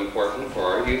is so important for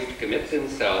our youth to commit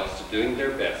themselves to doing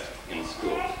their best in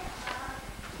school.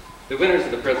 The winners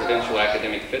of the Presidential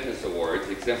Academic Fitness Awards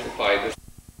exemplify this.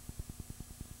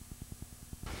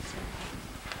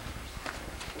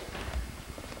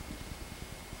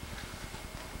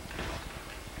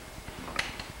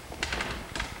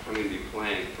 I'm going to be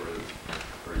playing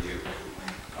for you.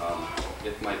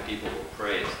 If my people will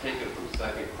pray. It's taken from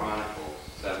 2 Chronicles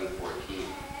 7:14.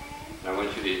 And I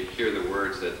want you to hear the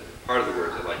words that, part of the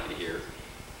words I'd like you to hear.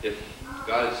 If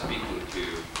God is speaking to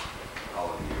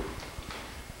all of you,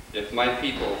 If my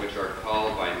people, which are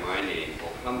called by my name,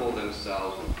 will humble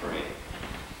themselves and pray,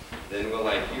 then will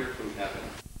I hear from heaven.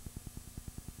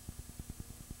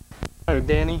 Hi,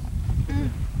 Danny.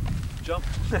 Jump.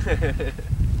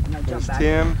 There's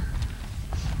Tim.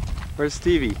 Where's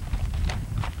Stevie?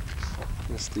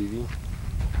 There's Stevie.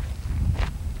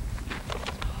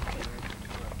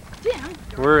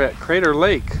 We're at Crater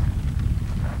Lake.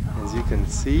 As you can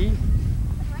see,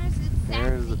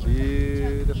 there's a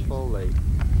beautiful lake.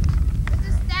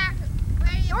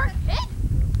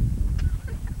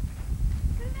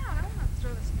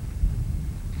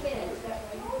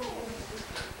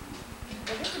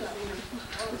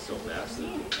 It's so fast,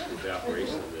 the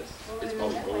evaporation of this. It's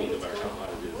probably going no matter how hot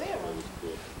it is. It was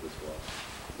cool this well.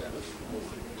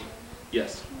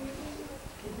 Yes.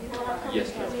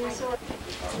 Yes, no.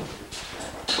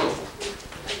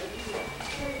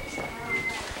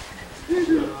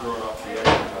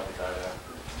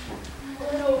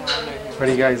 What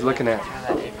are you guys looking at?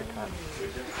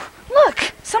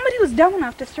 Look! Somebody was dumb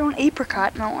enough to throw an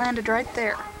apricot and it landed right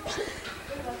there.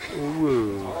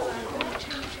 Ooh.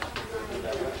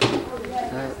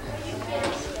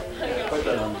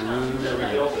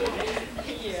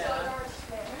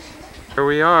 Here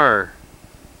we are,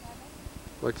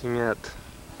 looking at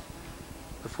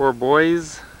the four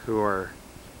boys who are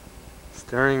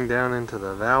staring down into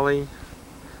the valley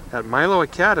at Milo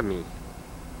Academy.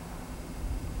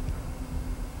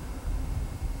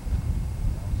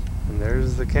 And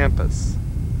there's the campus.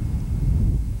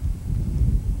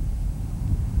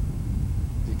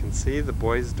 You can see the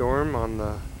boys' dorm on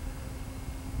the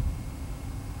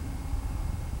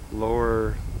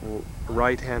lower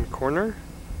right-hand corner.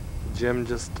 Gym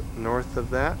just north of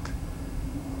that.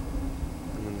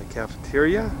 And then the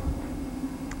cafeteria.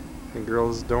 And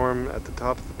girls' dorm at the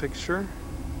top of the picture.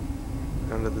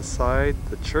 And to the side,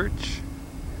 the church.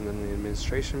 And then the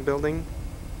administration building.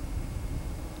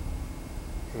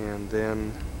 And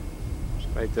then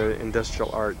right there,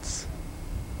 industrial arts.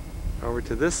 Over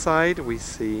to this side, we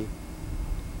see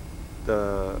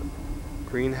the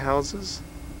greenhouses.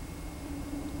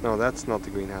 No, that's not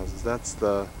the greenhouses. That's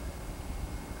the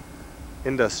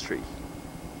industry.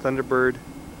 Thunderbird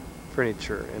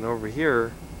Furniture. And over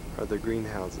here are the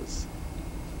greenhouses.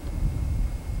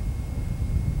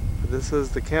 This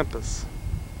is the campus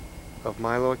of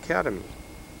Milo Academy.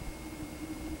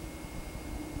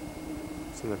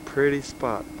 It's in a pretty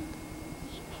spot.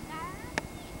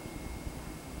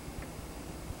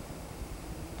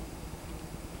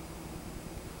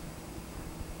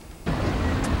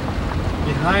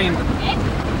 Behind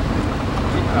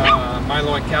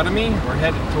Milo Academy, we're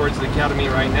headed towards the academy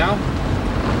right now.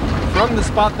 From the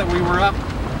spot that we were up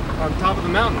on top of the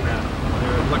mountain at,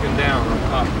 we're looking down on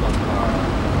top of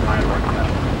Milo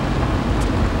Academy.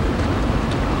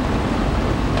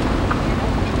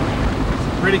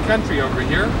 It's a pretty country over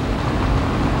here,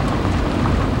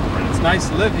 and it's nice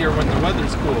to live here when the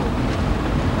weather's cool.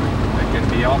 It can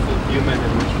be awful humid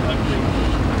and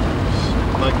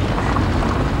muggy.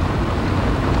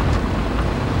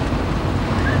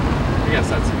 I guess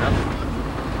that's enough.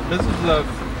 This is the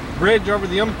bridge over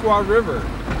the Umpqua River.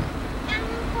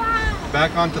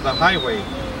 Back onto the highway.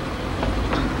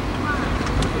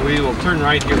 We will turn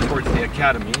right here towards the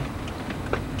academy,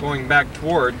 going back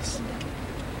towards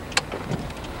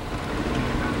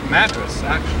Madras,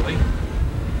 actually.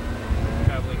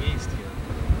 Traveling east here.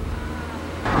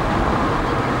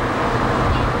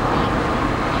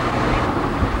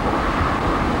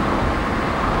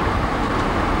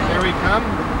 Here we come.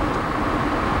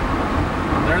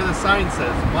 There the sign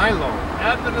says, Milo,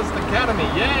 Adventist Academy.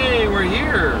 Yay, we're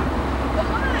here. Oh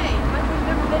my, we've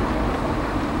never been here before.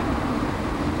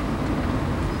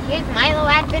 Here's Milo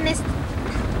Adventist.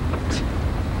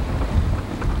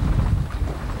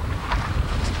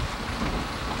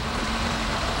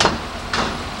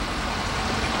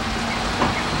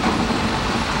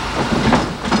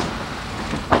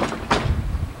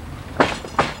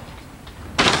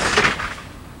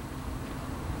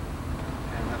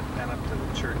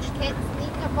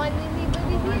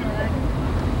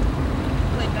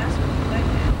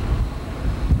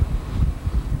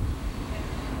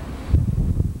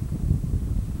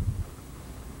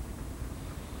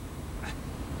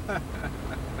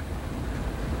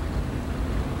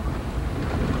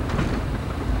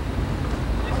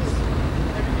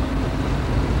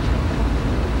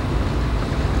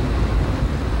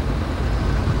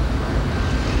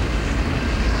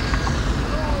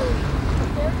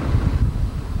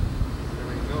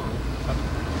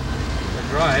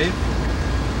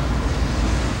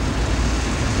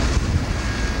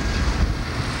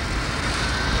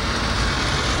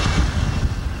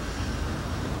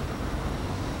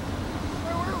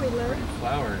 pretty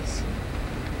flowers.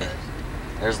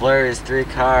 There's Larry's 3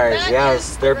 cars.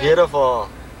 Yes, they're beautiful.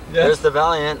 Yes. There's the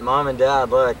Valiant, Mom and Dad,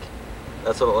 look.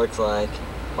 That's what it looks like.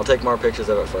 I'll take more pictures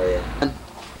of it for you.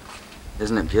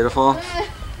 Isn't it beautiful?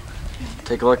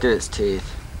 Take a look at its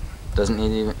teeth. Doesn't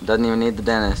even need the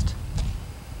dentist.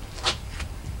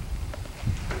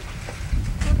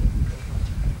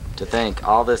 To think,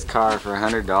 all this car for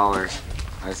 $100.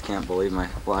 I just can't believe my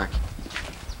luck.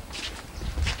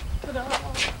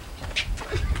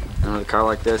 And with a car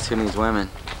like this, who needs women?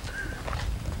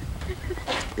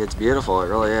 It's beautiful, it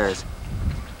really is.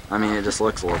 I mean, it just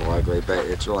looks a little ugly, but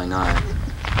it's really not.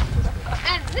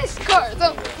 And this car is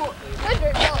only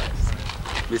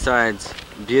 $400. Besides,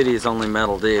 beauty is only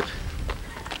metal deep.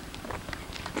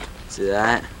 See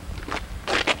that?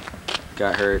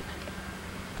 Got hurt.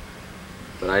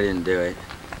 But I didn't do it.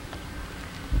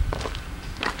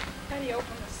 How do you open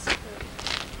this?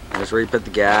 There's where you put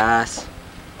the gas.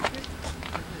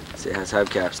 See, it has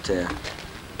hubcaps too.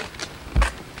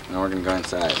 Now we're gonna go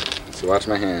inside. So watch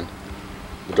my hand.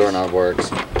 The doorknob works.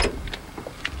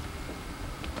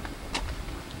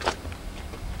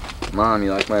 Mom,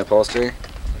 you like my upholstery?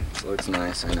 It looks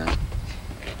nice, I know.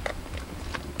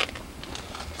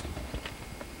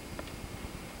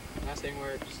 Nothing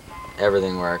works.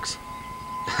 Everything works.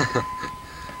 It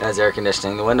has air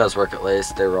conditioning. The windows work at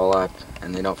least. They roll up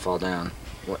and they don't fall down.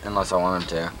 Unless I want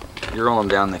them to. You roll them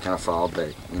down, they kind of fall,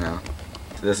 but you know.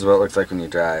 So this is what it looks like when you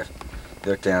drive.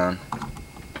 You look down.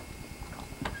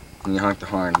 And you honk the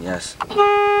horn, yes.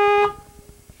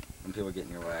 When people get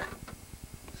in your way.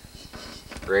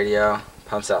 Radio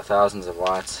pumps out thousands of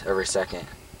watts every second.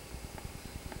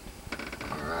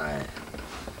 Alright.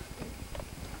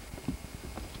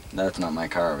 That's not my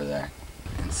car over there.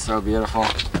 It's so beautiful.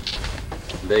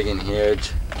 Big and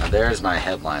huge. Now there's my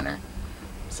headliner.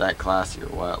 Is that classy or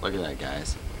what? Look at that,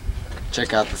 guys.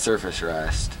 Check out the surface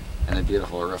rest and the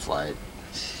beautiful roof light.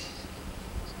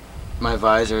 My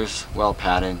visor's well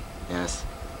padded, yes.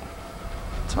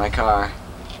 It's my car.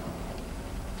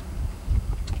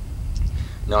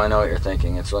 No, I know what you're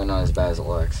thinking. It's really not as bad as it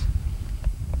looks.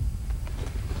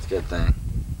 It's a good thing.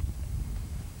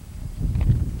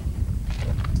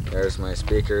 There's my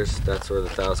speakers. That's where the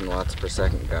 1,000 watts per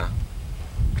second go.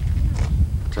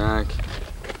 Trunk,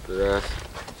 the roof.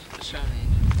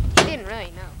 I didn't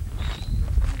really know.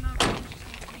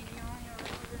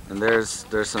 And there's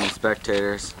some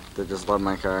spectators that just love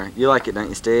my car. You like it, don't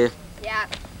you, Steve? Yeah.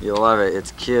 You'll love it.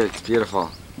 It's cute. It's beautiful.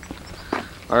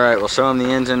 All right, we'll show them the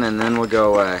engine and then we'll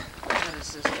go away.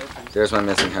 There's my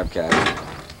missing hubcap,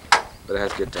 but it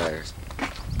has good tires.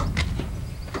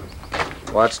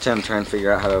 Watch Tim try and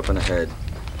figure out how to open a hood.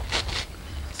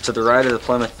 It's to the right of the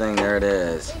Plymouth thing. There it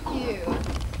is. Thank you.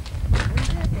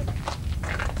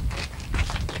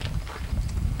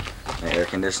 My air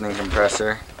conditioning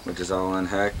compressor, which is all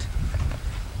unhooked.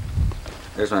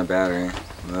 There's my battery.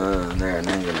 Oh, there,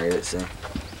 now you can read it, see?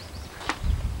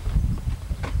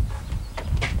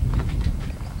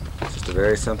 It's just a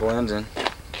very simple engine.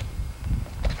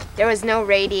 There was no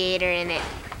radiator in it.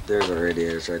 There's the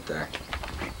radiators right there.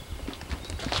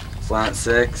 Flat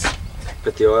 6.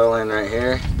 Put the oil in right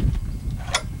here.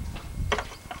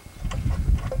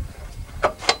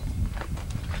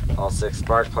 All 6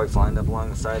 spark plugs lined up along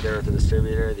the side there with the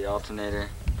distributor, the alternator.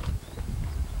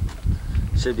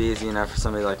 Should be easy enough for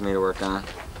somebody like me to work on.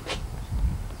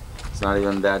 It's not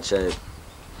even in bad shape.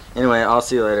 Anyway, I'll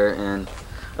see you later, and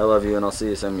I love you, and I'll see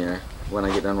you some year when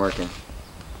I get done working.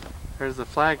 There's the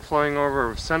flag flying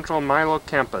over Central Milo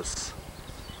campus.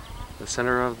 The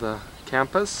center of the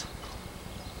campus.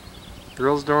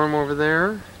 Girls' dorm over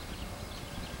there.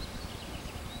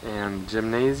 And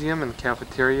gymnasium and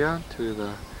cafeteria to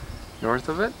the north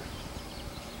of it.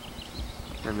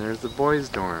 And there's the boys'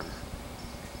 dorm.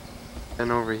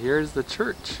 And over here is the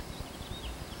church.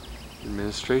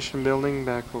 Administration building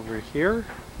back over here.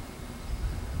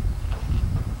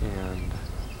 And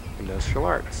industrial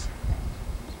arts.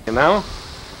 And now,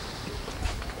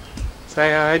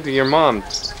 say hi to your mom,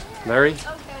 Larry.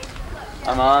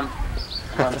 Hi, Mom.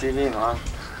 I'm on TV, Mom.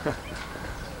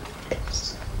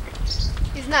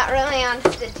 He's not really on the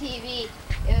TV.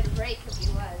 It would break if he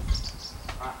was.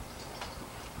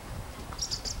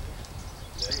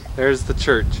 There's the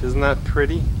church. Isn't that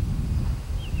pretty?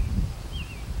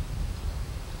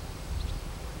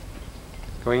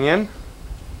 Going in?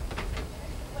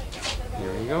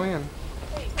 Here we go in.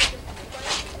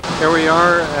 Here we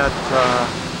are at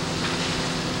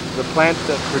the plant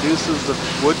that produces the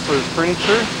wood for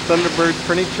furniture, Thunderbird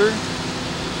Furniture,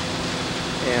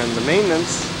 and the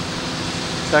maintenance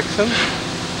section.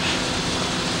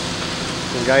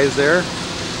 Some guys there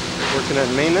working at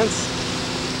maintenance.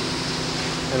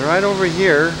 And right over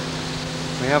here,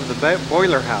 we have the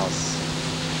boiler house.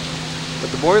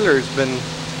 But the boiler's been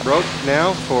broke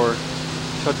now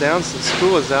shut down since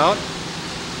school is out.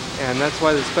 And that's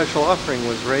why the special offering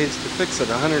was raised to fix it,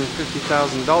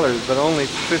 $150,000, but only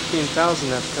 $15,000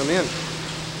 have come in.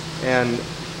 And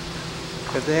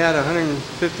if they had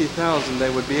 $150,000, they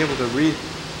would be able to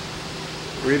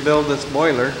rebuild this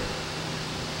boiler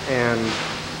and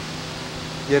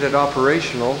get it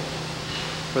operational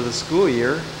for the school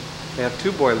year. They have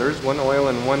two boilers, one oil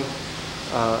and one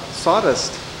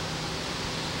sawdust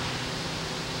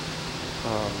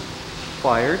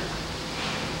fired.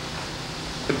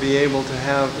 To be able to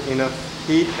have enough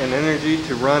heat and energy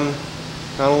to run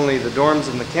not only the dorms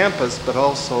and the campus, but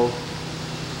also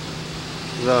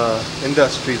the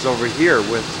industries over here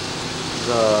with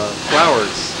the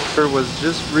flowers. It was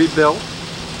just rebuilt.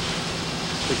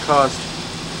 It cost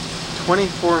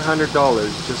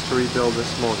 $2,400 just to rebuild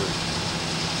this motor.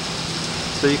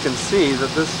 So you can see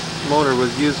that this motor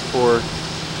was used for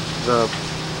the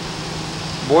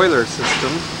boiler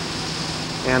system,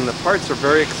 and the parts are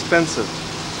very expensive.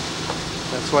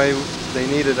 That's why they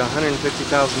needed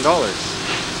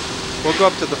 $150,000. We'll go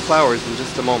up to the flowers in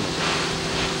just a moment.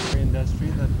 The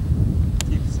industry that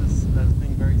keeps us as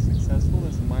being very successful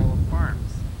is Milo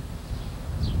Farms.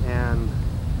 And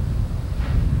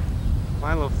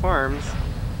Milo Farms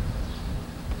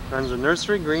runs a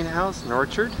nursery, greenhouse, and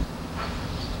orchard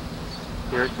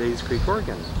here at Days Creek,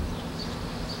 Oregon.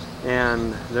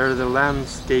 And they're the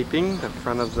landscaping, the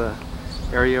front of the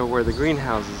area where the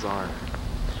greenhouses are.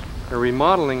 They're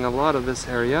remodeling a lot of this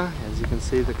area. As you can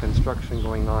see, the construction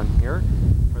going on here,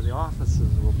 where the offices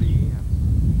will be,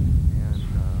 and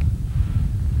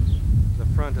the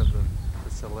front of the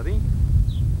facility.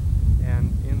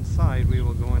 And inside, we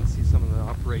will go and see some of the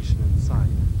operation inside.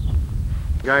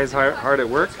 You guys hard at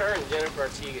work? It's her and Jennifer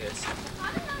Artigas.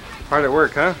 Hard at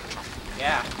work, huh?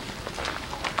 Yeah.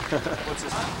 What's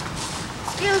this?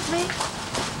 Excuse me.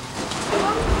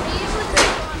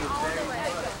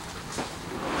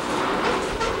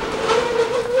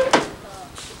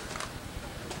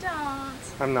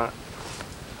 I'm not.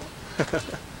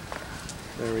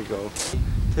 There we go.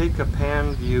 Take a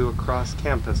pan view across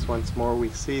campus once more. We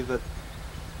see that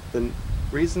the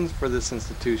reasons for this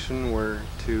institution were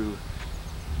to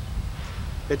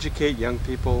educate young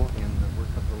people in the work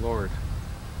of the Lord.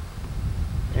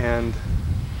 And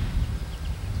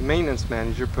the maintenance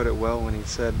manager put it well when he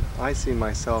said, I see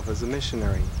myself as a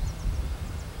missionary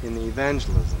in the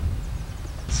evangelism.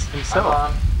 Himself. Hi,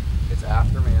 Mom. It's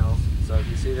after meals, so if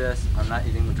you see this, I'm not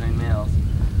eating between meals.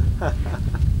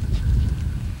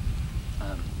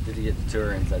 Did you get the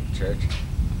tour inside the church?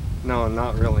 No,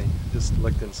 not really. Just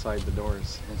looked inside the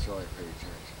doors. It's really a pretty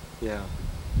church. Yeah.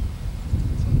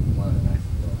 It's one of the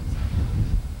nicest buildings.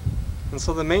 And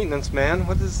so the maintenance man,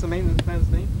 what is the maintenance man's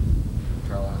name?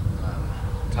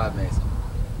 Todd Mason.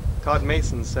 Todd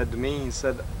Mason said to me, he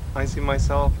said, I see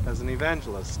myself as an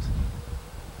evangelist.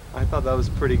 I thought that was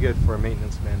pretty good for a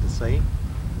maintenance man to say.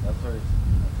 That's what he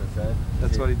said?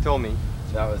 That's what he told me.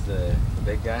 So that was the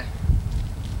big guy?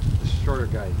 The shorter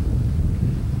guy.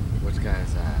 Which guy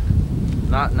is that?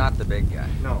 Not the big guy.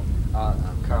 No.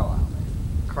 Carlisle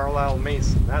Mason. Carlisle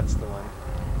Mason, that's the one.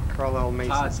 Carlisle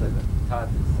Mason said that. Todd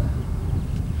said.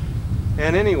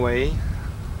 And anyway,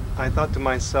 I thought to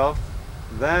myself,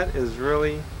 that is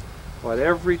really what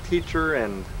every teacher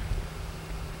and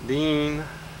dean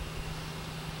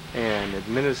and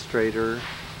administrator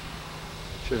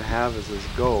should have as his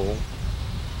goal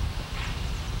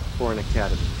for an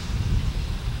academy.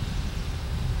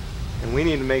 And we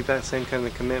need to make that same kind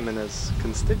of commitment as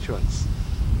constituents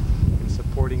in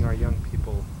supporting our young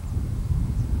people.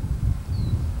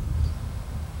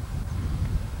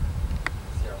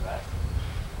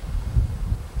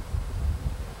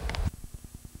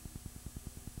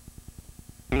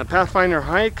 In the Pathfinder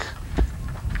hike,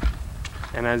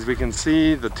 and as we can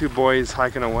see, the two boys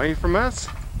hiking away from us.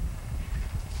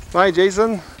 Bye,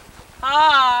 Jason.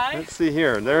 Hi. Let's see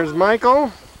here. There's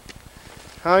Michael.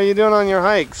 How are you doing on your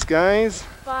hikes, guys?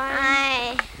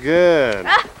 Bye. Good.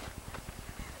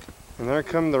 And there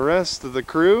come the rest of the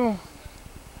crew.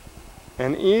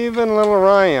 And even little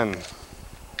Ryan.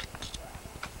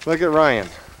 Look at Ryan.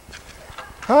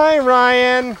 Hi,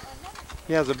 Ryan.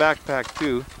 He has a backpack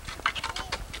too.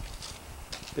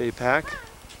 Day pack.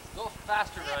 Go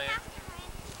faster, Ryan.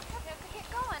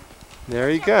 There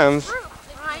he comes.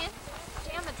 Ryan,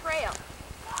 stay on the trail.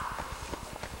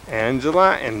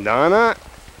 Angela and Donna.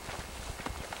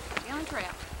 Stay on the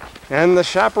trail. And the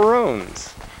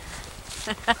chaperones.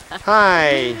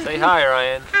 Hi. Say hi,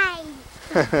 Ryan. Hi.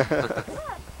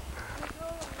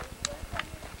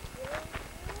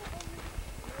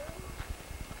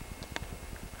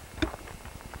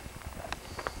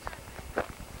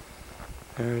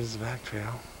 There's the back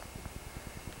trail.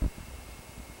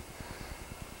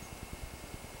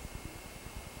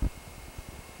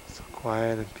 So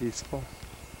quiet and peaceful.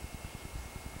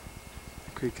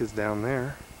 The creek is down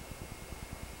there.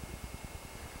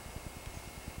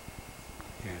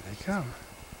 Here they come.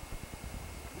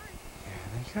 Here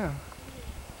they come.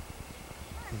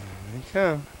 Here they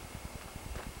come.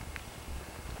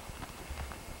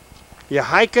 You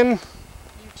hiking? You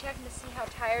checking to see how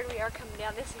tired we are coming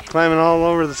down this hill? Climbing all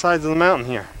over the sides of the mountain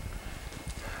here.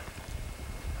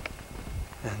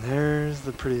 And there's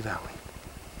the pretty valley.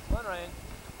 Come on, Ryan.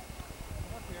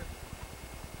 Come up here.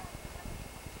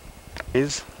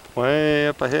 He's way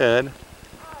up ahead.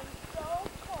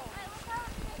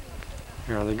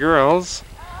 Here are the girls,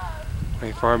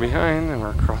 way far behind, and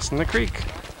we're crossing the creek.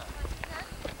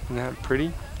 Isn't that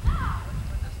pretty?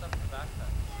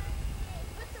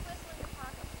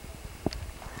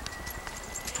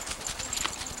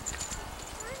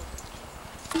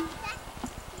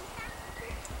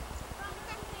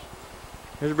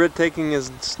 Here's Britt taking his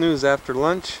snooze after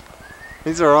lunch.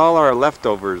 These are all our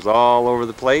leftovers all over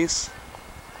the place.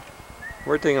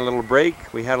 We're taking a little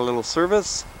break. We had a little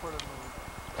service.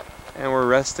 And we're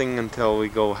resting until we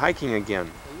go hiking again.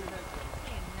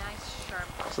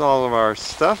 It's all of our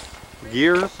stuff,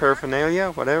 gear,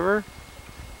 paraphernalia, whatever.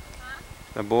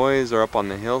 The boys are up on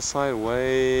the hillside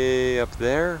way up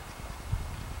there.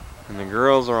 And the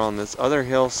girls are on this other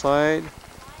hillside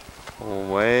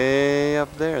way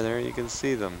up there. There you can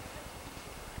see them.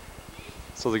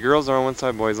 So the girls are on one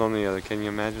side, boys on the other. Can you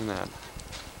imagine that?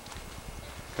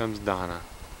 Here comes Donna.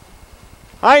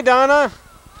 Hi, Donna!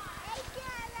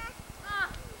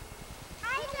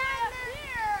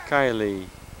 Kylie.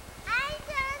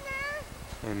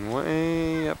 And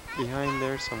way up behind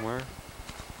there somewhere.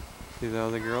 See the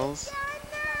other girls?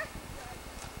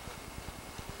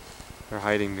 They're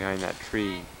hiding behind that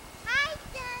tree.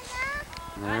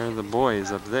 And there are the boys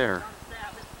up there.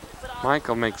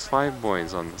 Michael makes 5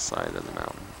 boys on the side of the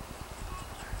mountain.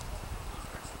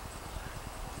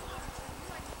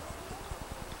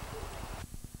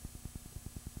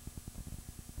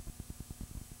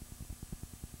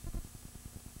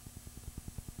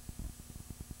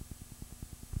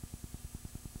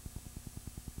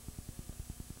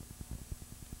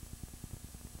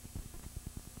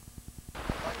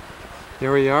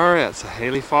 Here we are at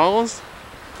Sahaley Falls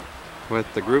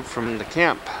with the group from the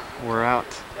camp. We're out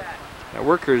at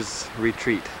workers'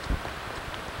 retreat.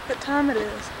 What time it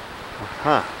is?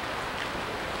 Huh.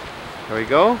 Here we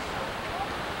go.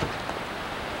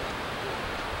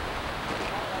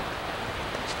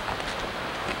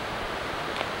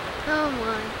 Come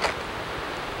on.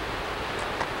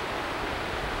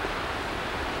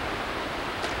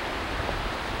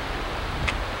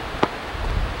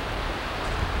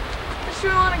 Which do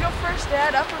we want to go first,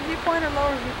 Dad? Upper viewpoint or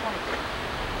lower viewpoint?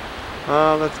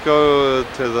 Let's go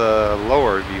to the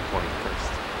lower viewpoint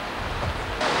first.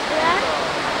 Dad?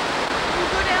 Can we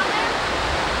go down there?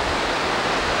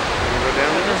 Can we go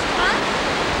down there? Huh?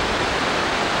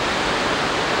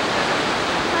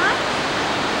 Huh?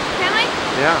 Can I?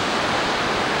 Yeah.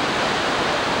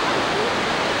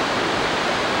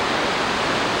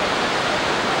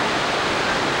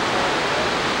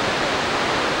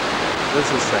 This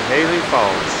is Sahaley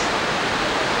Falls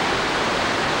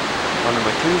on the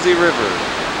McKenzie River.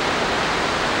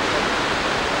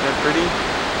 Isn't that pretty?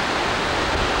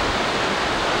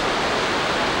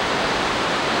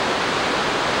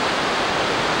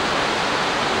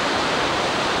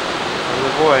 Those are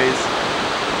the boys.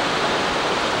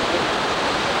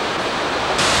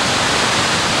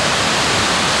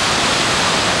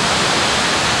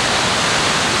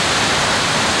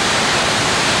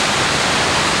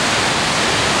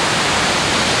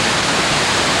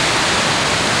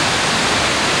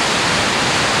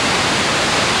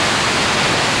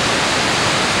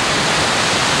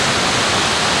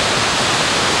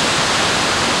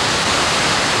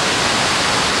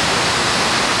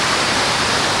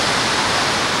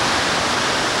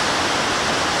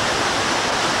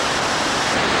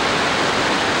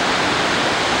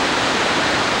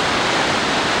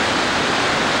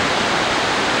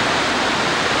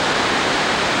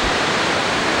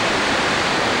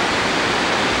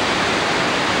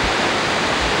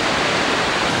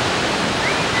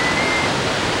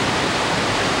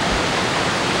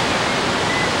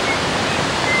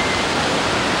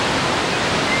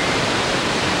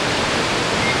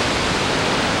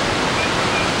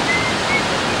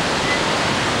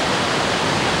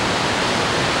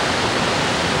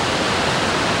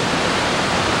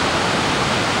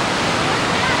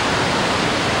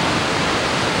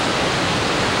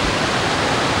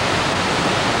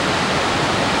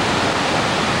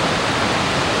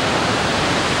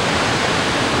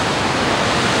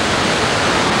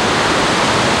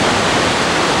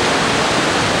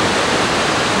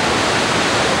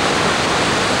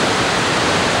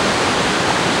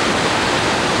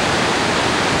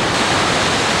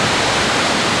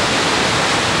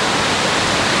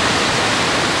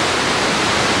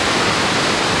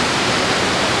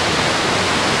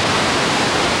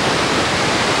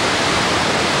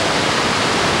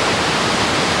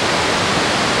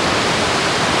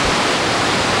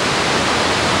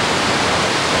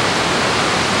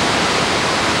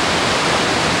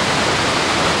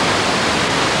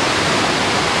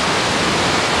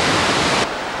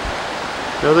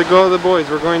 There they go, the boys.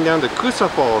 We're going down to Coosa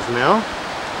Falls now.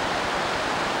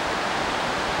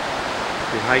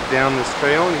 We hike down this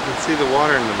trail and you can see the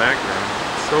water in the background.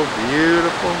 It's so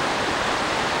beautiful.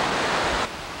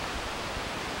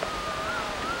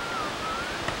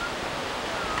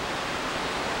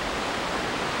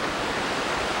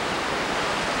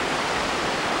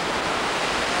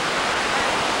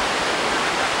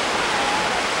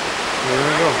 Here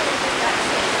we go.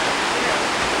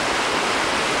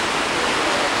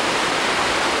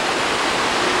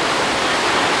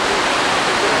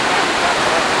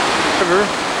 River.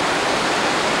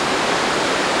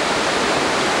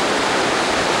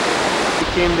 We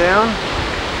came down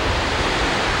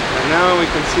and now we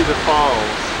can see the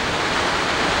falls.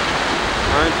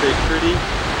 Aren't they pretty?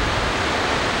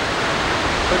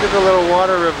 Look at the little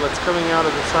water rivulets coming out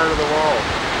of the side of the wall.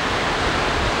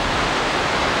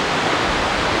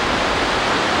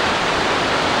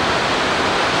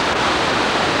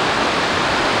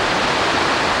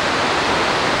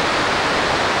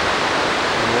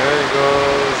 There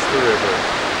goes the river.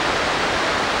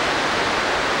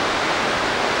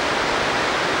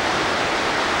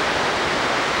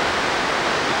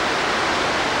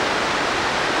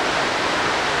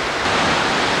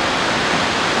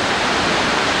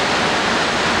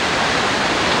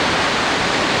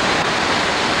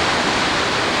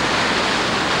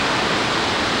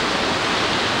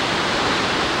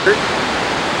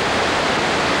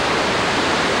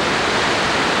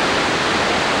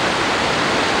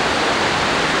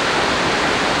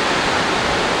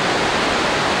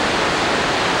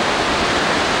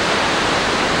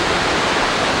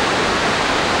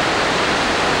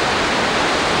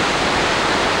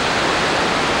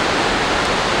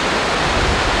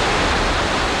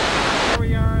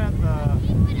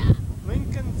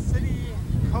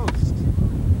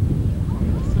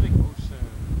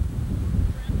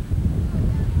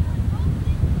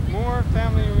 Moor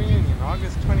family reunion,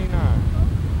 August 29,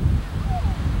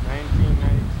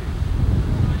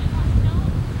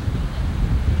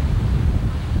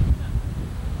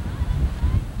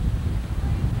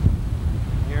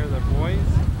 Here are the boys.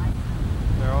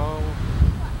 They're all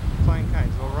flying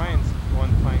kites. Well, Ryan's the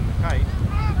one flying the kite.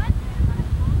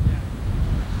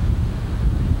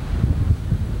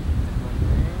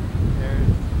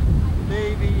 There's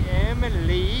baby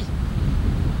Emily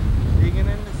digging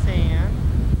in the sand.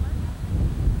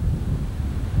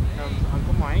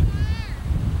 Uncle Mike,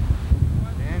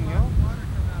 Daniel,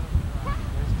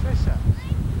 there's Trisha,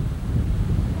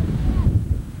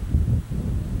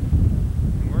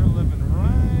 and we're living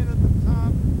right at the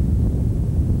top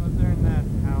up there in that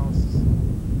house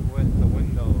with the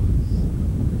windows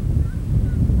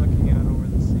looking out over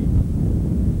the sea.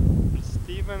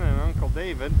 Stephen and Uncle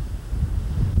David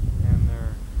and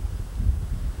their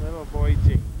little boy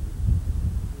Jake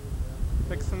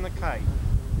fixing the kite.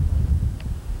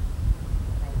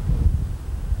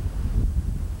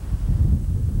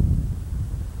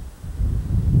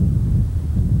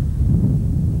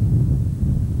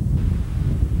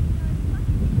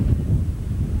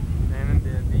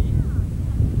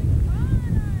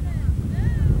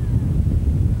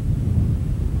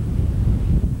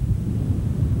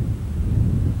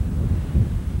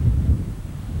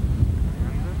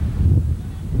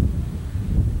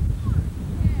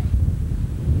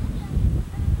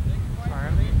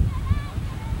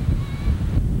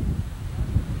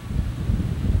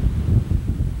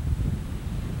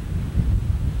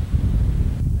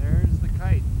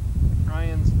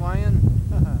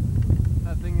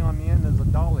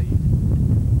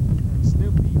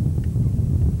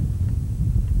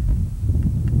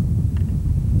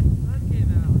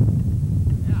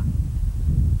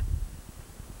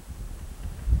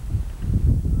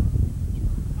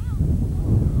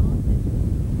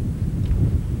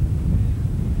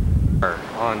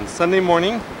 On Sunday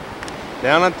morning,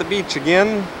 down at the beach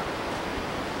again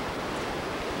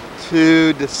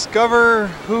to discover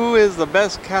who is the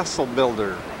best castle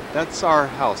builder. That's our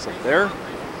house up there.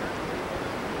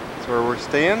 That's where we're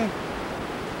staying.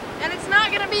 And it's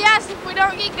not gonna be us if we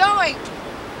don't get going.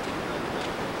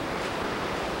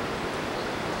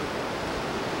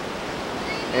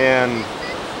 And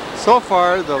so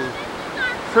far, the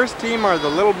first team are the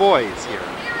little boys here.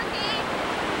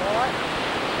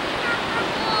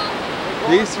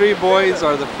 These three boys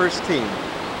are the first team.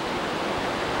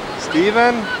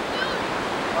 Stephen,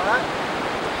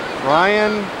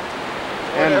 Ryan,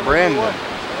 and Brandon.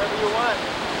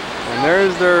 And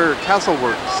there's their castle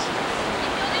works.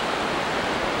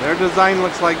 Their design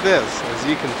looks like this, as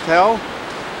you can tell.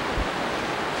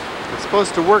 It's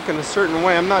supposed to work in a certain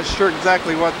way. I'm not sure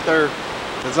exactly what they're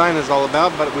design is all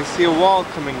about, but we see a wall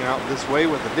coming out this way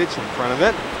with a ditch in front of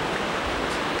it.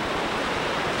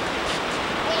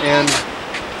 And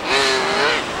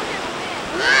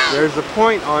there's a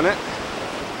point on it,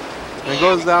 and it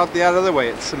goes out the other way.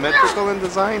 It's symmetrical in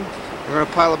design. We're going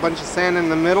to pile a bunch of sand in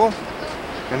the middle,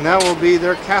 and that will be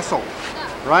their castle.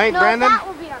 Right, Brandon? That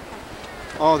will be our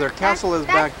castle. Oh, their castle is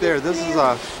back there. This is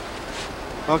a...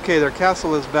 Okay, their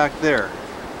castle is back there.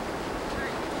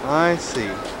 I see.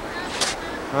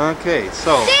 Okay,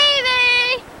 so...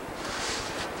 Davey!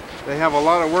 They have a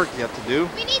lot of work yet to do.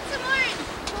 We need some orange.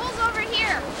 Pool's over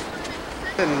here.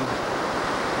 And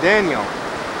Daniel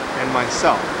and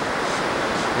myself.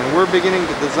 And we're beginning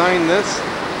to design this.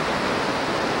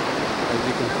 As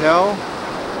you can tell,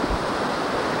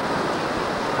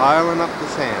 piling up the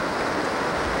sand.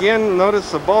 Again,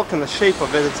 notice the bulk and the shape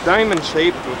of it. It's diamond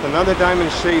shaped with another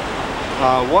diamond shaped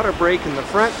water break in the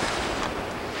front.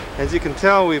 As you can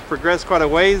tell, we've progressed quite a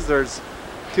ways. There's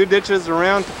 2 ditches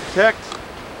around to protect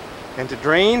and to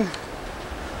drain,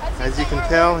 as you can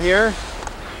tell here.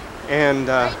 And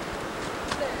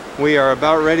we are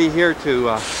about ready here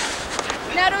to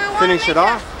finish it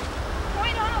off.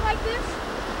 Point on it like this?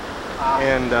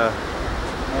 And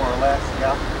more or less,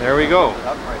 yeah. there we go.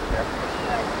 Up right there.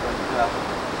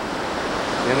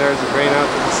 And there's a drain out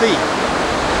to the sea.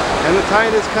 And the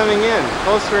tide is coming in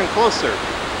closer and closer.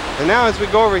 And now as we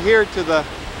go over here to the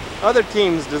other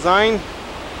team's design,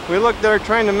 we look, they're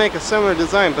trying to make a similar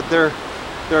design, but their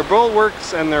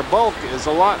bulwarks and their bulk is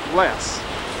a lot less.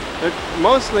 They're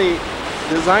mostly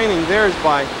designing theirs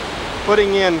by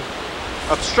putting in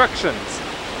obstructions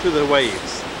to the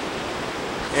waves.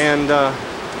 And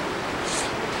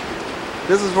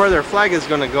this is where their flag is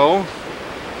going to go.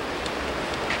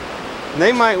 And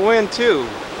they might win too.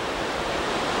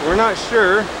 We're not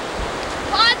sure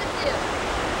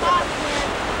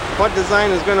what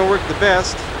design is going to work the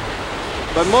best,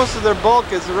 but most of their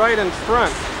bulk is right in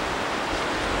front.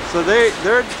 So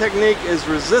their technique is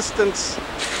resistance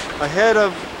ahead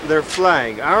of their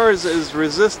flag. Ours is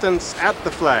resistance at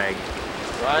the flag.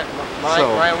 Right,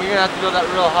 Ryan, we're gonna have to build that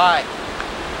real high.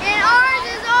 And ours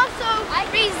is also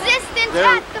resistance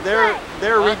at the flag.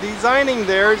 They're redesigning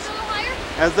theirs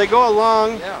as they go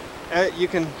along. Yeah. You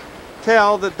can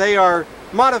tell that they are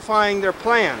modifying their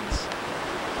plans.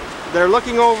 They're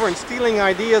looking over and stealing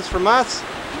ideas from us.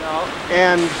 No.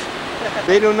 And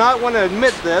they do not want to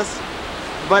admit this,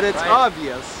 but it's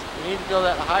obvious. We need to build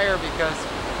that higher because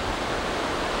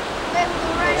the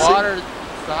water is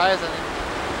the highest I think.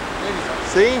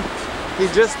 See? He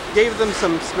just gave them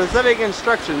some specific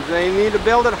instructions. They need to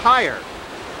build it higher.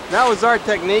 That was our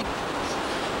technique.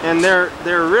 And they're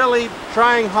really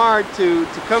trying hard to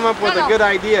come up with a good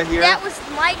idea here. That was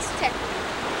Mike's technique.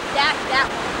 That was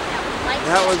Mike's technique.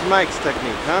 That was Mike's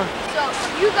technique, huh? So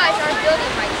you guys aren't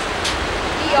building Mike's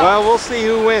technique. Well, we'll see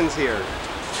who wins here.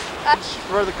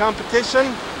 For the competition,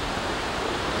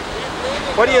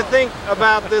 what do you think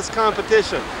about this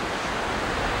competition?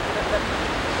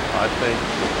 I think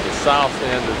the south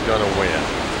end is going to win.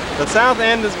 The south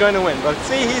end is going to win. But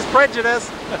see, he's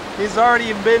prejudiced. He's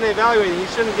already been evaluated. He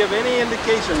shouldn't give any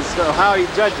indications of how he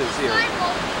judges here.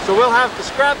 So we'll have to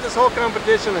scrap this whole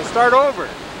competition and start over.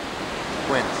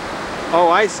 Wins. Oh,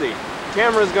 I see.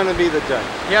 Camera's going to be the judge.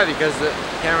 Yeah, because the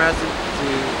camera has to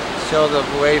show the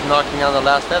wave knocking on the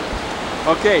last feather.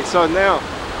 Okay, so now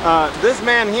this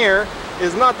man here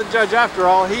is not the judge after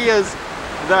all. He is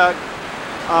the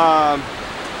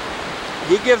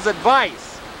he gives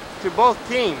advice to both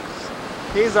teams.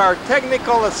 He's our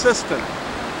technical assistant.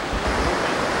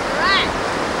 Right.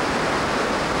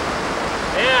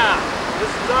 Yeah, this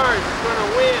is ours. It's going to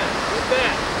win. You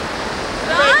bet.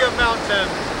 Mega Mountain.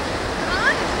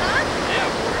 Yeah,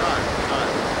 we're on.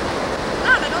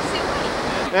 I don't see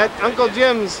why. At Uncle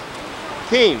Jim's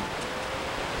team.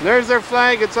 And there's their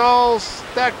flag. It's all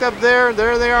stacked up there.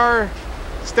 There they are,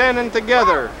 standing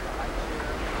together.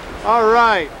 All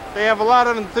right. They have a lot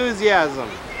of enthusiasm.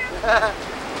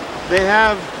 They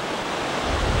have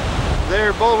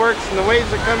their bulwarks and the waves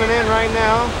are coming in right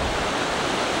now.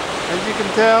 As you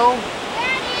can tell,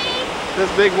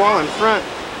 this big wall in front.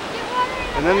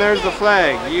 And then there's the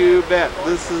flag. You bet.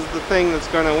 This is the thing that's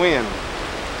going to win.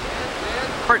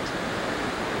 Fort.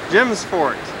 Jim's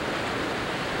Fort.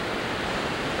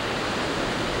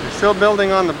 They're still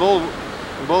building on the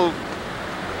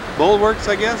bulwarks,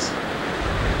 I guess.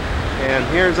 And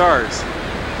here's ours.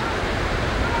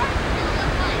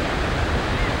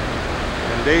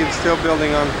 And Dave's still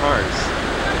building on ours.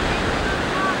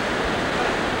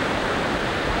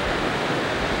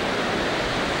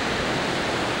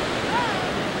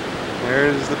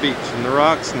 There's the beach and the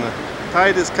rocks, and the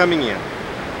tide is coming in.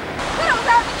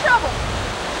 starting trouble.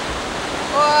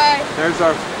 Boy. There's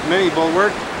our mini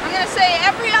bulwark. I'm gonna say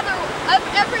every other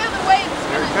wave is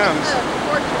Here gonna it comes. hit the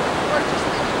fortress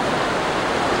thing.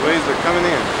 The waves are coming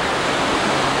in.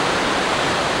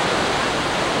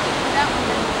 That one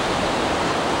didn't.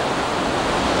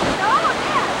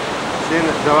 See, and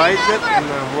it divides it, and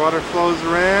the water flows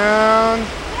around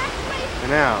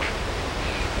and out.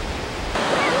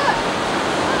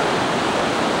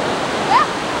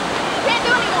 Can't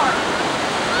do anymore.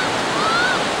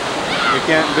 We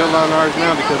can't build on ours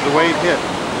now because the wave hit.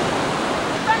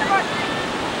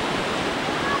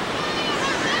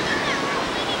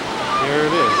 Here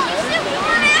it is.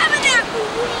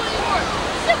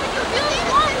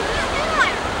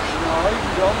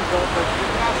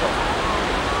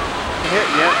 Hit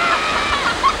yet?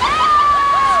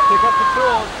 Pick up the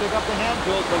tools, pick up the hand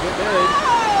tools, they'll get buried.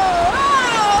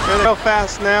 We're go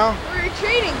fast now. We're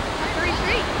retreating.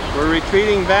 Retreat. We're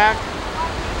retreating back,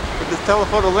 but this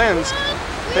telephoto lens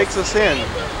takes us in.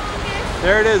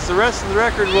 There it is. The rest of the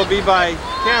record will be by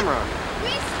camera.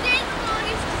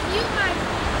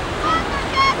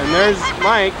 And there's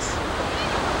Mike's.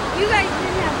 You guys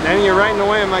didn't have. Then you're right in the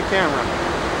way of my camera.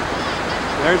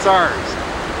 There's ours.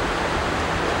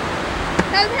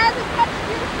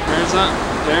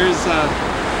 There's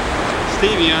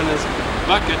Stevie on his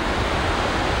bucket.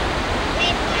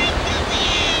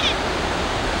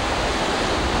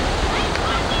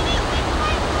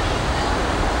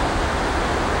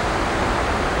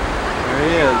 There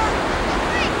he is.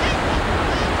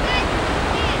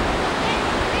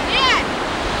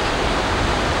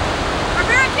 Our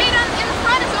barricade in the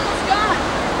front is almost gone.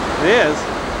 It is.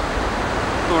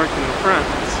 Bulwark in the front.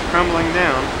 It's crumbling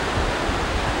down.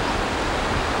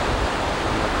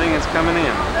 The thing is coming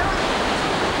in.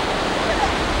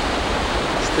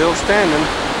 Still standing.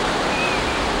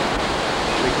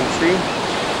 We can see.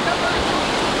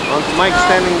 Uncle Mike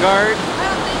standing guard.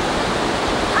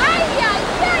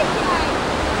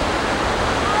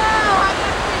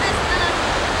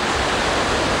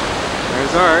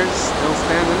 There's ours, still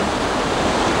standing.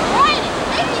 Right, it's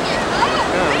making it.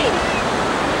 Great.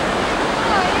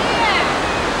 Oh yeah.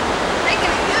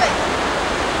 Making it good.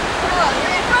 Oh,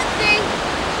 you're in front, Steve.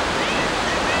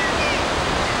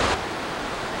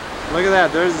 Look at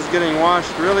that, theirs is getting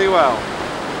washed really well.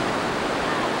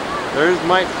 Theirs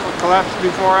might collapse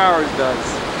before ours does.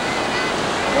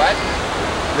 What?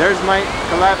 Theirs might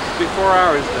collapse before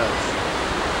ours does.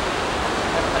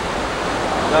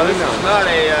 No, this is not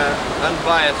a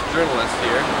unbiased journalist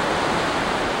here.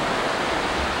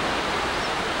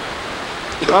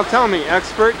 Well, tell me,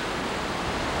 expert,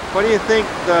 what do you think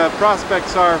the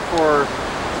prospects are for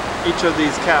each of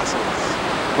these castles?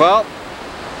 Well,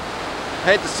 I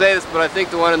hate to say this, but I think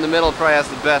the one in the middle probably has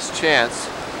the best chance.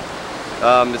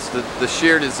 It's the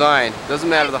sheer design. Doesn't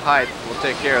matter the height, we'll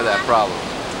take care of that problem.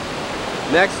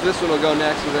 Next, this one will go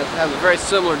next, and it has a very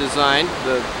similar design.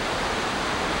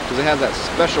 Because it has that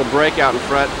special breakout in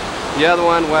front. The other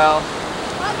one, well,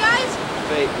 guys,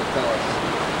 fate will tell us.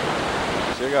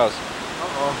 Here goes.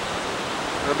 Uh-oh.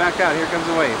 Go back out, here comes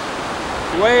the wave.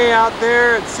 Way out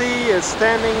there at sea is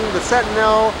standing the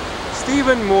sentinel,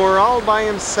 Stephen Moor, all by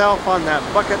himself on that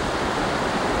bucket,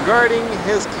 guarding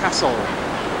his castle.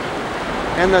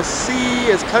 And the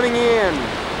sea is coming in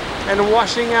and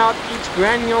washing out each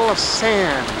granule of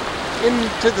sand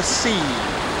into the sea.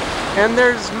 And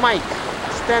there's Mike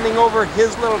standing over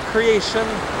his little creation,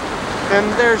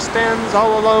 and there stands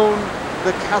all alone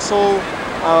the castle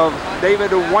of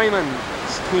David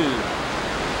Wyman's team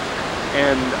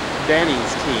and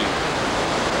Danny's team.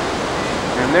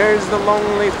 And there's the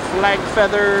lonely flag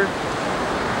feather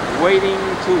waiting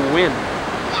to win.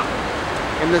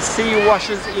 And the sea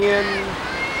washes in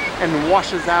and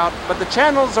washes out, but the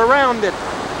channels around it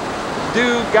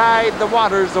do guide the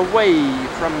waters away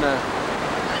from the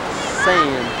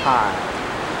sand pile.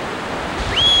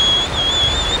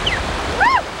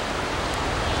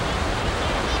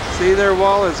 See, their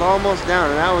wall is almost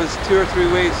down, and that was 2 or 3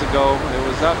 waves ago. It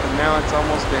was up, and now it's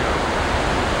almost down.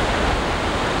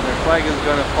 Their flag is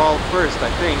going to fall first, I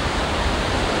think.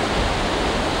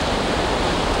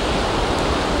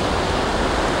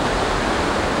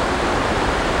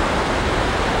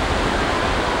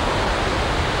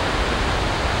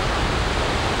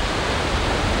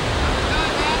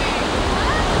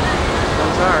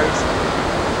 Comes ours.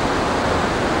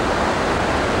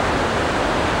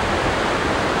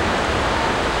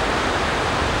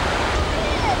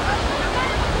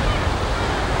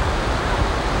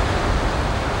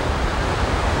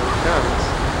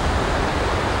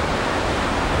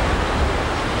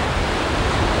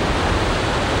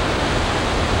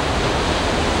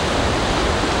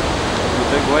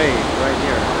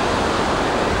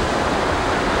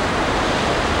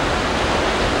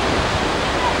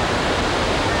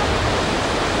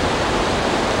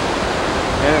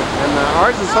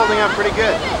 Ours is holding up pretty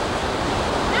good.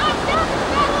 Now it's down to the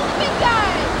battle of the big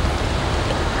guys.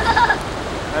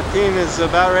 That team is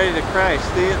about ready to crash.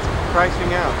 See, it's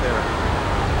crashing out there.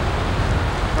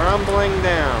 Crumbling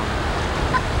down.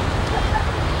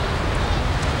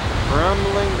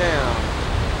 Crumbling down.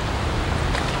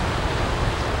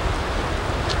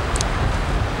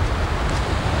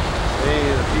 Hey,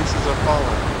 the pieces are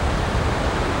falling.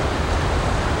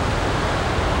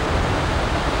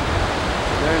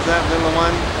 There's that little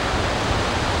one.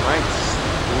 Nice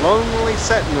lonely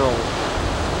sentinel.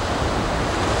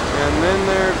 And then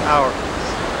there's ours.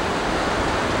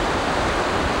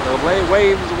 The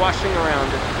waves washing around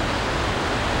it.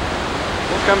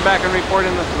 We'll come back and report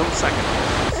in a little second.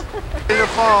 Ready to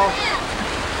fall.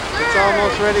 It's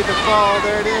almost ready to fall.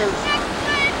 There it is.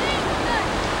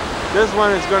 This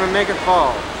one is going to make it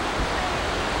fall.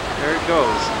 There it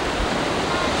goes.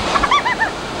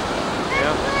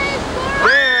 Yep.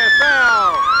 There it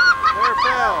fell. There it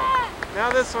fell. Now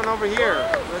this one over here.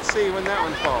 Let's see when that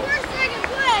one falls. Second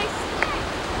place.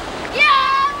 Yeah,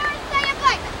 we're in second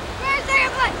place. We're in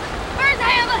second place. We're in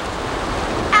second place.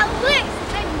 At least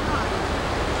I'm not.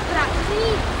 But at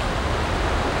least.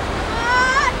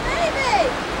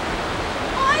 Baby.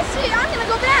 Oh, I see. I'm gonna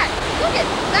go back. Look at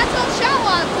that's all shallow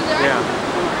up to there. Yeah.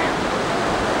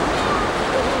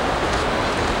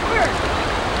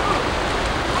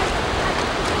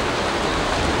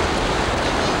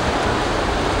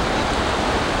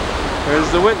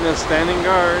 There's the witness standing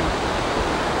guard.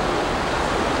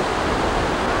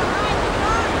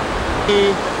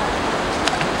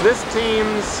 This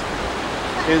team's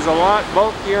is a lot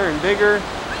bulkier and bigger.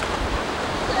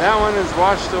 That one is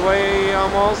washed away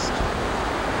almost,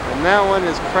 and that one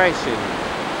is crashing.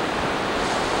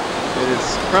 It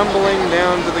is crumbling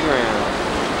down to the ground.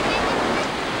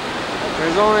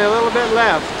 There's only a little bit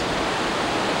left,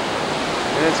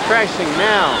 and it's crashing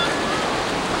now.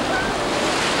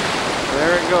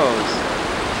 There it goes.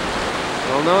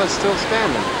 Well, no, it's still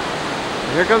standing.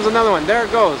 Here comes another one. There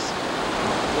it goes.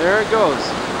 There it goes.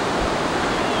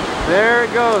 There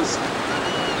it goes.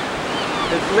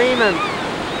 It's leaning.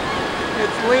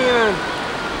 It's leaning.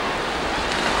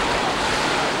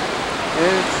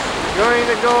 It's going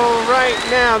to go right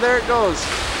now. There it goes.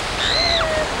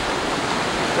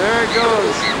 There it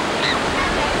goes.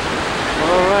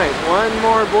 All right, one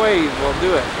more wave will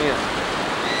do it. Yeah.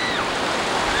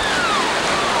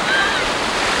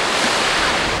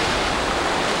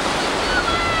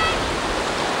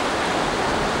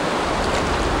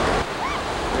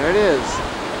 There it is.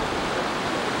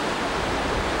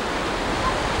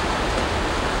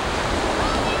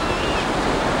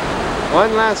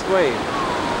 One last wave.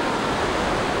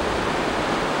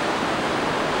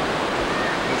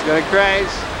 It's gonna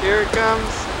crash. Here it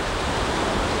comes.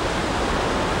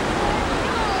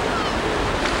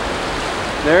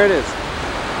 There it is.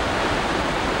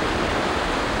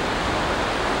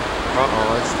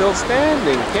 Uh-oh, it's still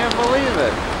standing. Can't believe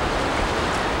it.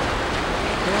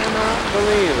 Cannot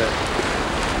believe it.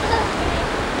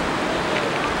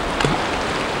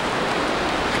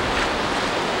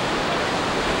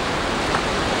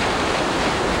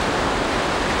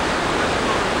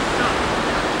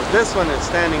 This one is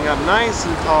standing up nice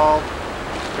and tall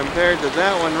compared to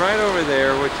that one right over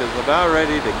there, which is about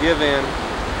ready to give in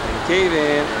and cave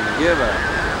in and give up.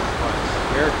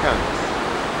 Watch, here it comes.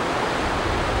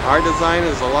 Our design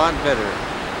is a lot better.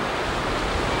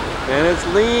 And it's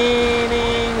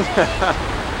leaning.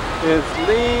 It's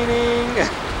leaning.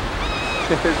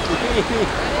 It's leaning.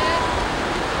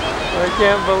 I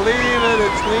can't believe it.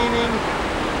 It's leaning.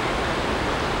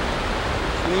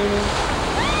 It's leaning.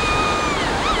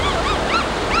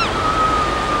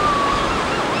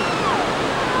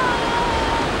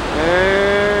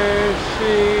 There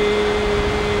she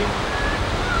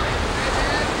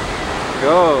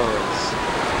goes.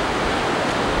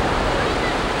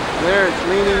 There, it's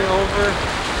leaning over.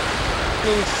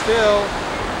 Leaning still.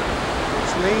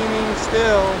 It's leaning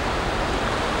still.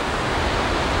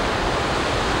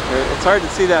 It's hard to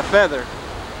see that feather.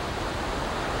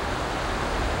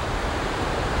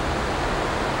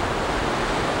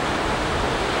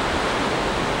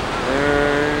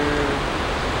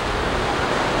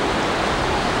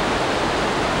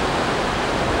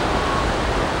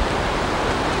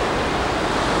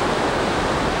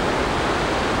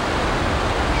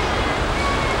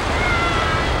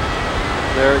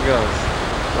 There it goes.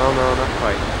 Oh no, not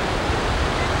quite.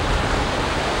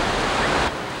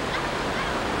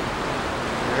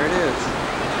 There it is.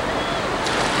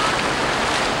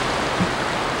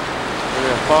 And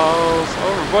it falls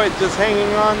over. Boy, it's just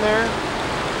hanging on there.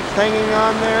 It's hanging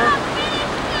on there.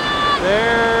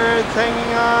 There it's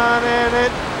hanging on and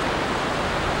it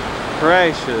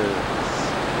crashes.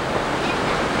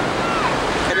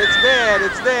 And it's dead,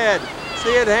 it's dead.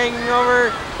 See it hanging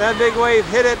over? That big wave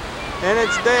hit it and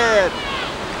it's dead.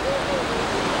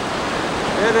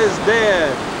 It is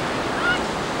dead.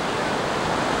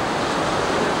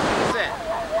 Sit.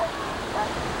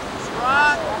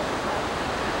 Squat.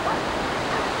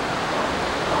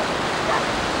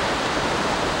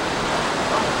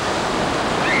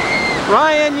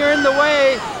 Ryan, you're in the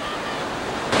way.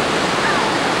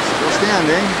 Still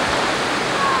standing.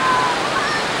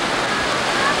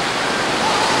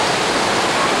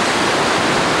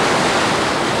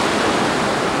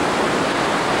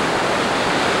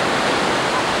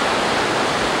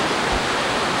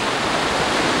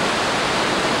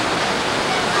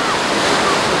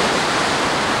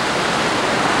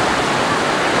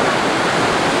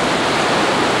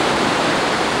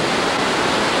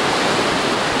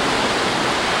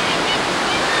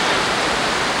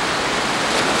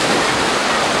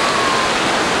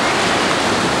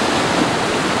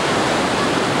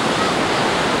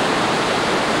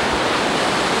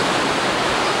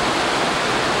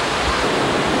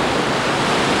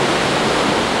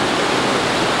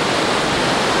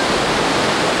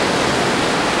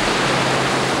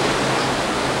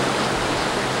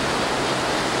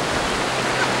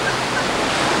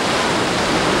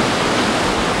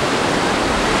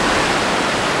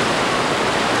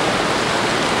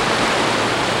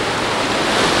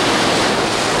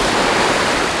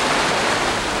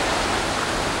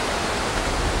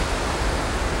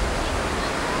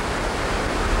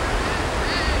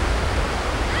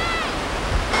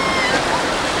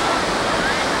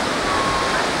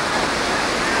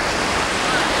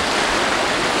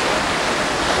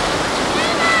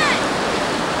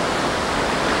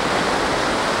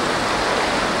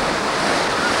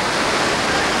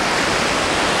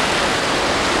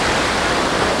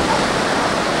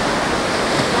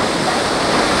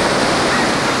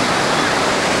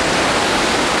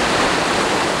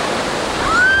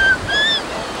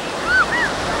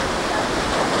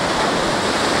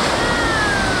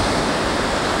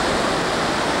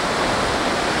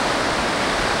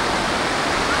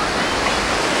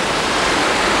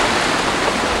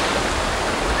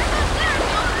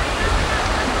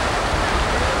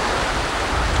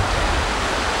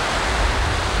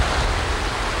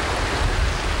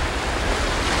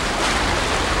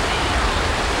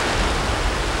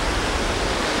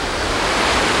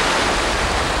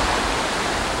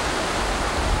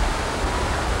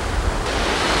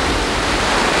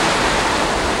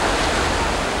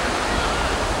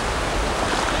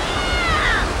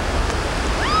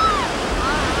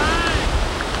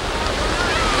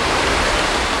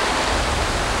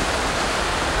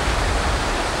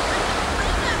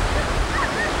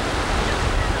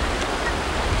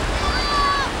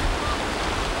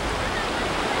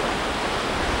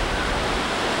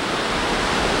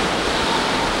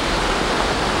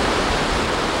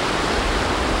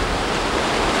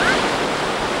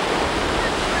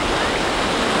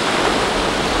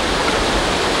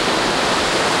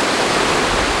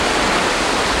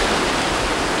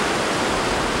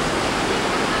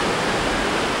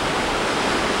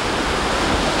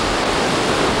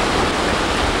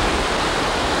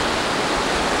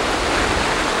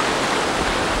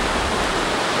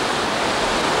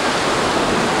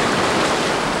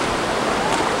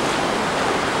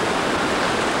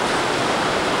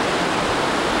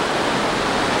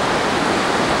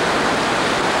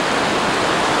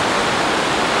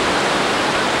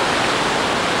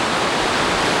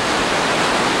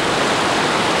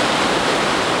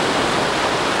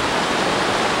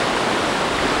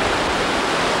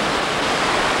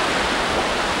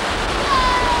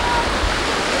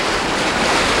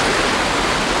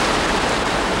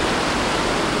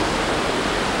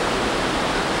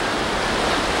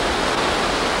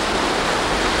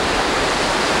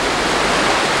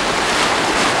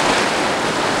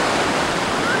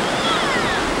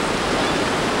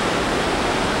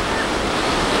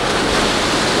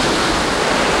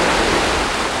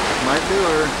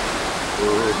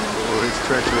 Oh, it's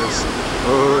treacherous.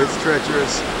 Oh, it's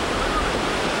treacherous.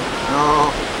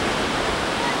 No.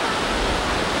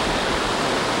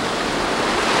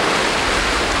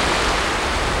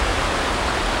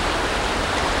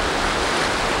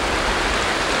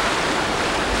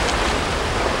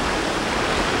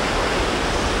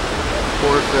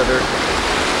 Poor feather.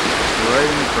 Right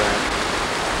in the crack.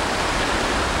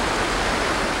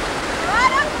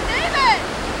 Right up, David!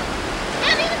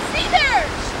 Can't even see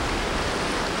theirs!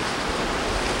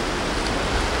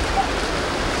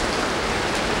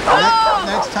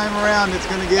 Oh, next time around it's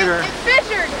going to get her. It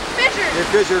fissured. It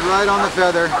fissured right on the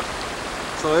feather.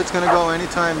 So it's going to go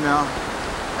anytime now.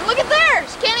 And look at there.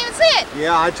 She can't even see it.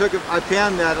 Yeah, I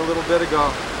panned that a little bit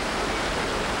ago.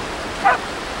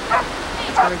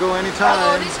 It's going to go anytime.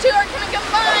 Oh, these two are going to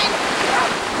combine.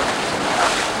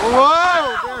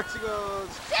 Whoa! There she goes.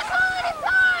 It's on! It's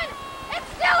on! It's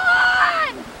still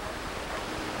on!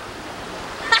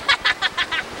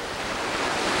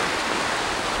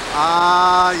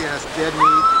 Ah, yes, dead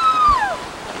meat.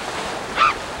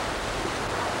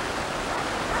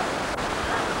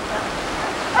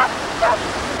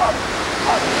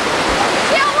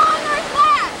 See how long ours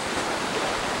lasts!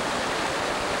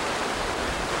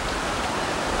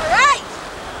 All right!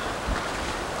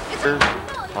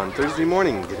 On Thursday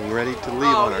morning, getting ready to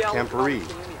leave on our camporee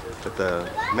at the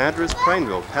Madras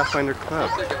Prineville Pathfinder Club.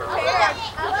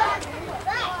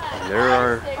 And there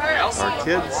are our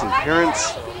kids and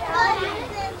parents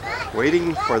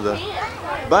waiting for the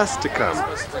bus to come.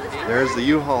 There's the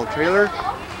U-Haul trailer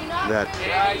that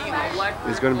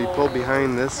is going to be pulled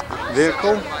behind this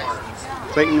vehicle.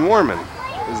 Clayton Warman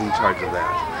is in charge of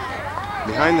that.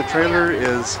 Behind the trailer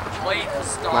is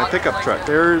my pickup truck.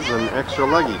 There's an extra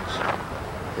luggage.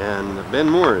 And Ben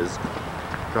Moor is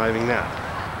driving that.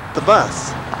 The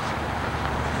bus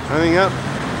coming up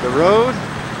the road.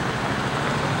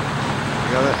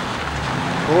 We gotta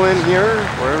pull in here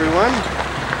for everyone.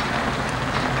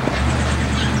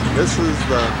 This is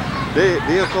the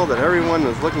vehicle that everyone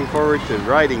is looking forward to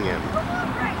riding in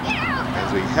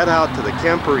as we head out to the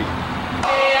camporee.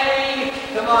 Hey,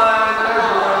 come on.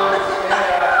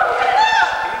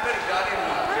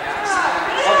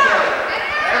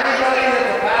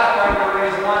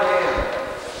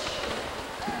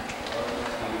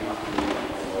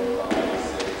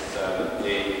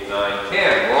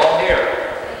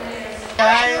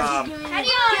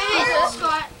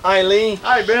 Hi, Lee.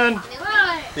 Hi, Ben.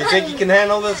 Do you think you can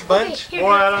handle this bunch? Boy,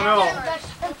 I don't know.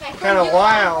 Kind of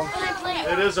wild.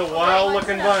 It is a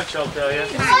wild-looking bunch, I'll tell you.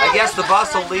 I guess the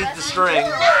bus will lead the string.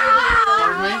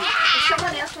 Pardon me?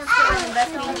 Someone else wants to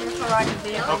invest me in for riding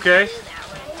vehicle. Okay.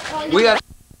 We got.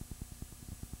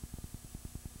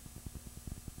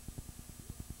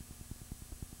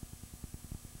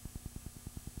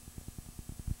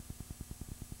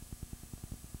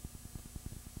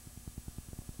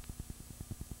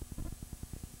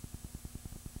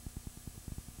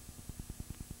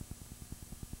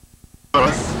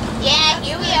 Yeah,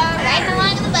 here we are, right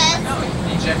along to the bus.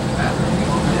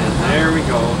 There we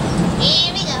go.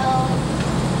 Here we go.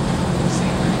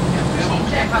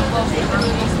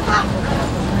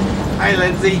 Hi,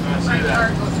 Lindsay.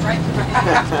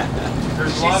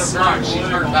 There's a lot of she's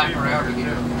turned back around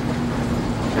again.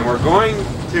 And we're going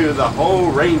to the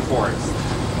whole rainforest.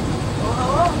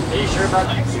 Are you sure about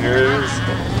that? Here's,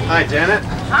 hi Janet.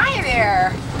 Hi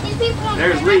there.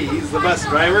 There's Lee, he's the bus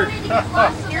driver.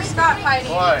 Here's Scott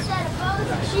fighting. Why?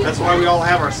 That's why we all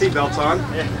have our seatbelts on.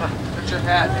 Yeah. Put your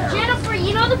hat there. Jennifer,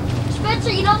 you know the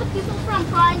Spencer, you know the people from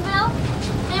Prineville?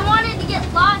 They wanted to get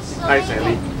lost so Hi, they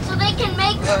Sandy. can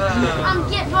make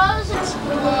get roses.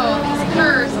 Whoa, these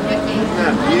curves, Vicky. Isn't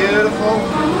that beautiful?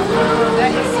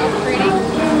 That is so pretty.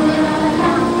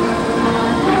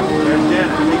 There's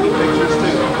Janet taking pictures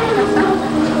too.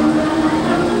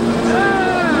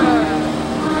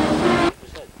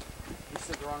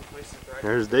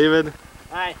 There's David.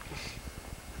 Hi.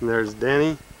 And there's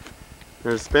Danny.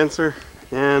 There's Spencer.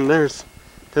 And there's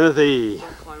Timothy.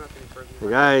 The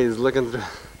guy is looking through.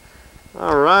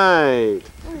 All right.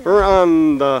 We're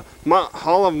on the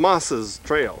Hall of Mosses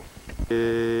trail.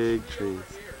 Big trees.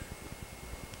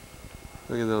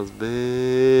 Look at those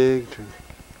big trees.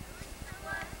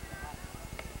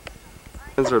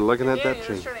 Spencer looking at that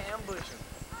tree.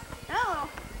 Oh.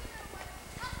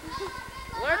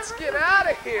 Let's get out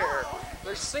of here.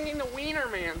 They're singing the Wiener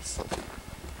Mans.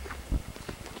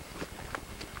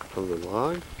 Of the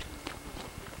log.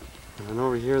 And then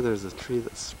over here there's a tree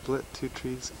that split, two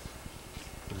trees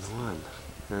in one.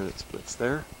 There it splits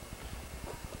there.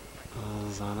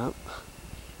 Goes on up.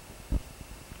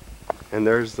 And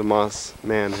there's the moss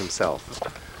man himself.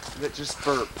 That just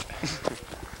burped.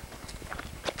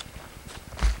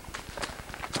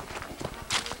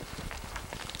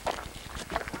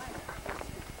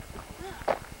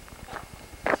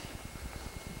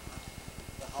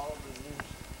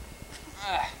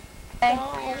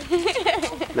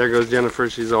 There goes Jennifer,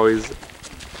 she's always...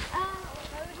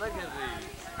 Look at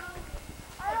these.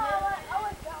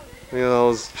 Look at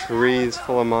those trees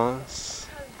full of moss.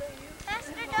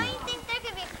 Pastor, don't you think there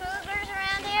could be cougars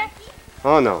around here?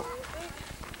 Oh no.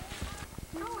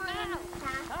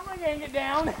 How am I going to get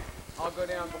down? I'll go go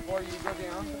down before you go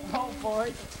down. Oh boy.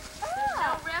 There's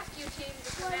no rescue team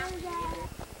to come after you either.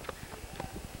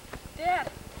 Dad,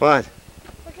 What?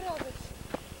 look at all this.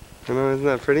 I know, isn't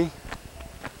that pretty?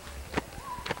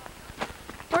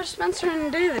 Where's Spencer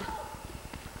and David?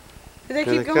 Do they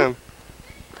Here keep they going? come.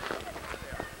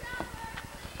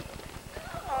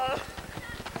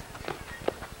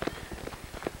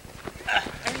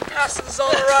 And he passes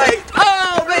on the right.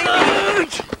 Oh, baby!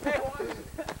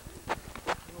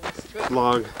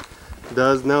 Log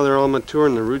does. Now they're all mature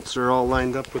and the roots are all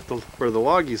lined up with where the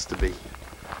log used to be.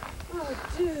 Oh,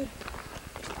 dude.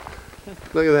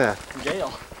 Look at that.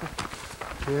 Gale.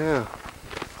 Yeah.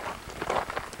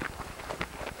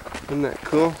 Isn't that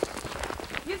cool?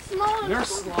 Get smaller. They're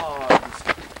slogs.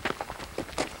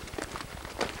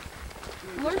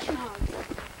 Lurch hogs.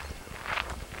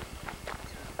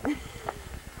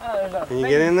 Can you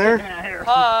get in there?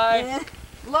 Hi.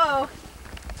 Hello.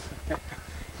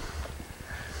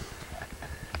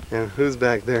 And who's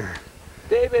back there?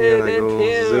 David Yeah, I and go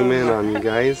Tim. zoom in on you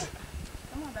guys.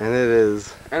 And it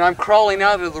is And I'm crawling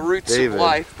out of the roots David. of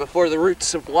life before the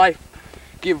roots of life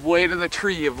give way to the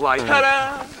tree of life.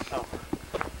 Ta-da! Oh.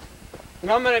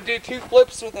 And I'm gonna do 2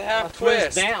 flips with a half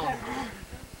twist. Down.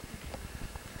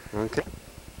 okay.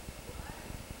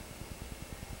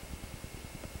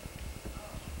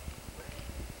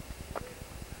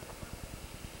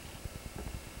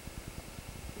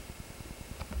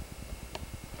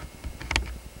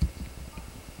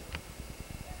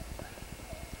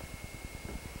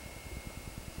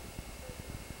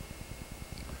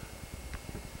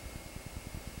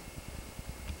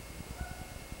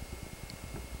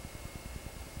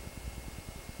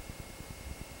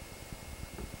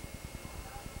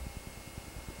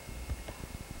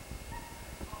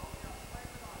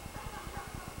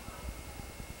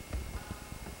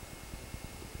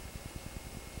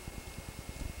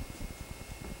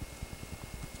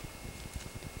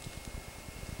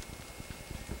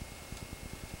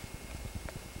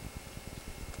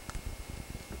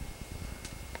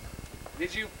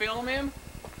 Did you film him?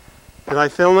 Did I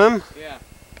film him? Yeah.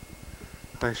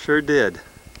 I sure did.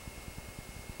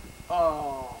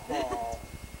 Oh.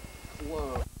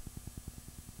 Whoa.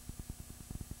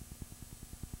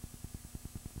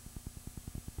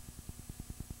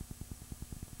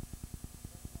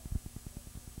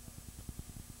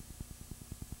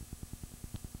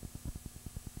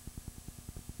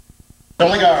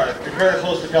 Only guard, prepare to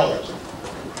close the colors.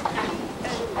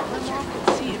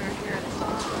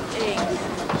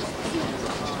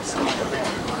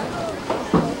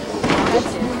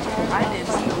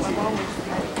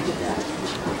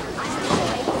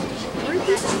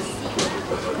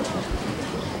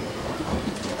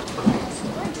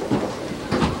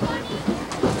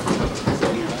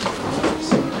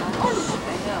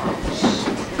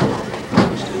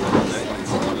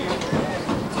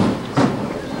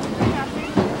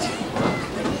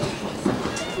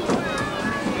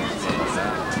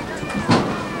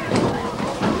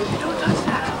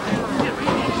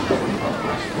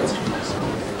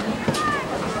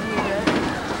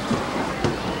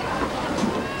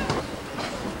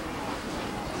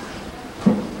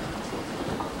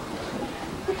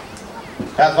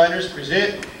 Pathfinders,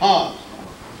 present arms.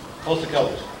 Close the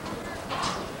colors.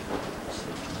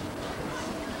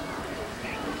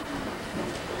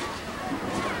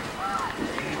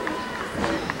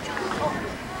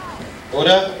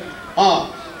 Order,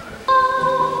 arms.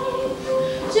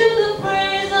 To the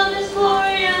praise of His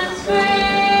glorious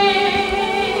grace,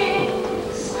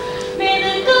 may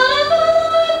the God of our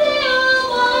Lord, the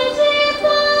Almighty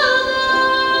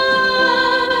Father,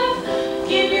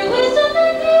 give you wisdom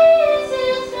and peace,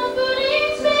 His comforting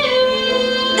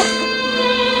spirit,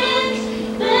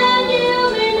 that you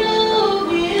may know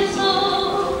His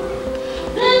hope,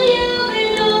 that you may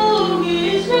know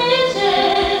His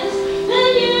riches,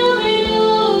 that you may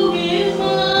know His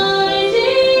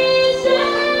mighty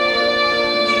strength.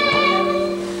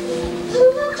 To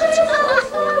the praise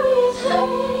of His glorious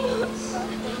grace,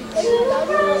 to the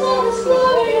praise of His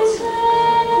glorious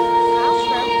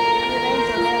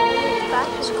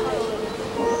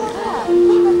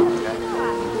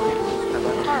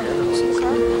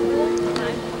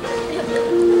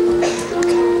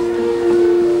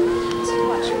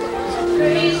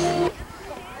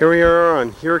Here we are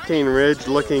on Hurricane Ridge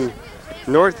looking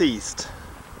northeast.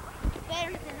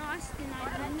 Better than Austin,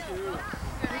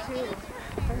 I think.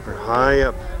 We're high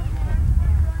up.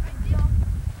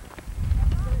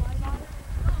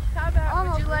 How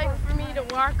about, would you like for me to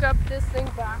walk up this thing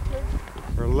backwards?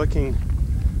 We're looking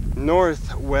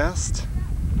northwest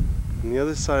on the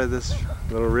other side of this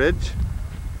little ridge,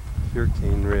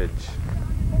 Hurricane Ridge.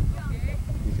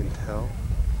 tell.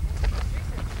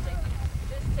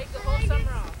 Just take the whole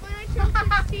summer off. When I turn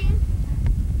 16,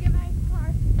 get my car.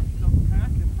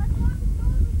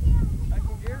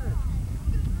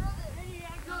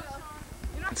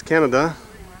 It's Canada.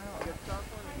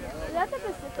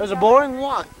 It was a boring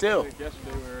walk, too.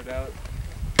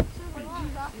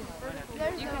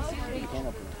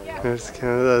 There's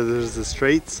Canada, there's the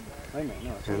Straits,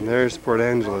 and there's Port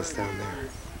Angeles down there.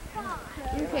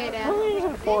 Okay, Dad.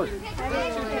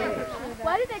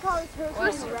 Why did they call this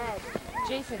hurricane red?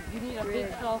 Jason, you need a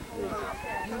big golf ball.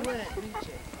 You wouldn't reach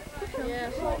it. Yeah.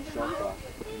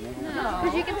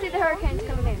 Because you can see the hurricanes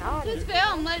coming in. Oh, just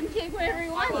film. Let him take whatever he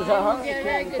wants. Get a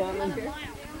very good picture.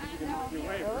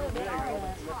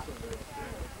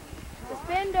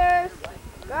 Suspenders.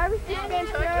 Garbage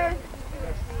dispenser.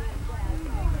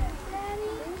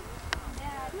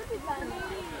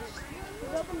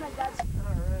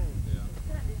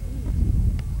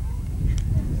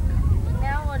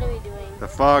 Now what are we doing? The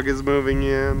fog is moving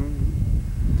in.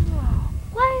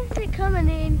 Why is it coming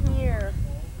in here?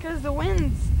 Because the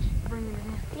wind's bringing it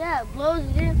in. Yeah, it blows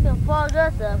it in, it's gonna fog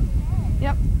us up.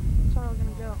 Yep. That's where we're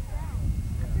going to go.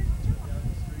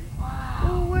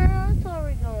 Well, where else are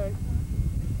we going?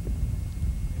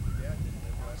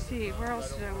 Let's see, where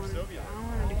else did I want to go? I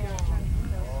wanted to go.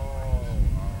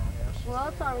 Where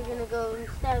else are we gonna go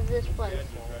instead of this place?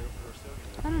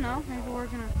 I don't know. Maybe we're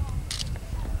going to...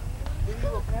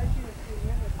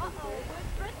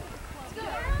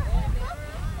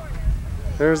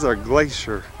 There's our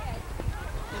glacier.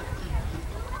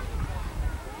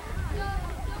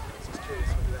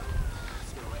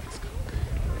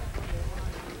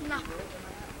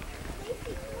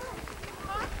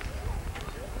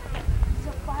 There's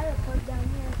a fire put down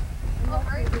here. Oh,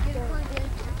 right. Get it plugged in. I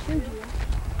showed you.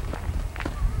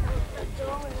 It's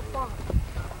all in the fog.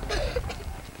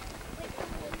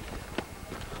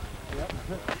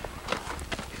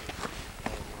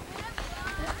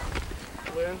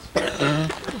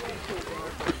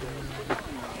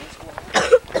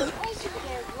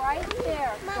 Right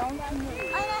there. Don't move.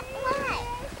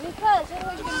 Because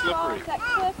otherwise you're going to fall off that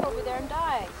cliff over there and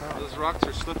die. Those rocks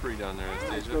are slippery down there,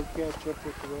 Anastasia. Let's go catch up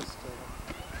with the rest of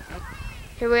them.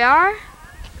 Here we are.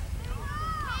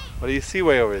 What do you see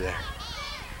way over there?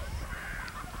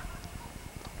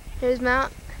 Here's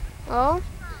Mount. Oh.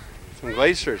 Some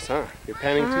glaciers, huh? You're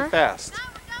panning too fast.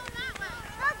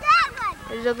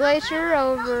 There's a glacier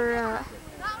over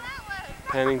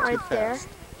Panning too right fast.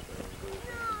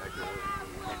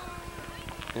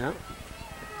 Yeah.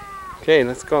 Okay,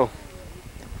 let's go.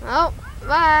 Oh,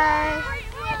 bye.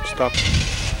 Stop.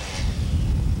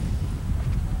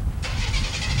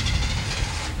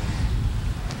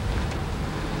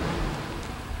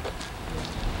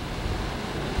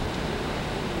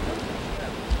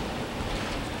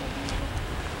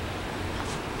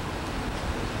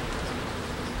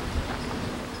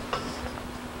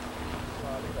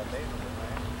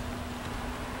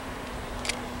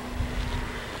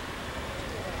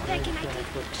 Dad, can I take a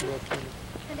picture?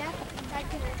 Dad,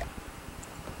 can I?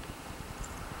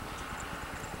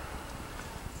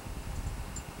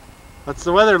 What's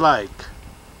the weather like?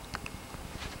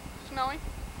 Snowy.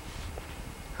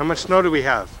 How much snow do we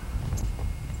have?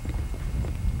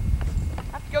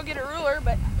 I have to go get a ruler,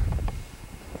 but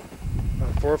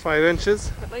About 4 or 5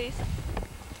 inches. at least.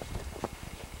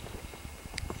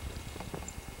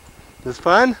 This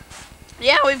fun?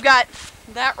 Yeah, we've got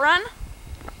that run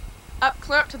up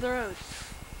clear up to the road.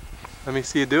 Let me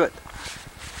see you do it.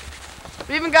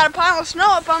 We even got a pile of snow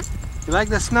up on. You like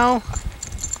the snow?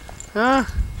 Huh?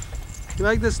 You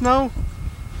like the snow?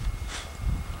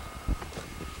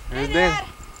 There's Dan.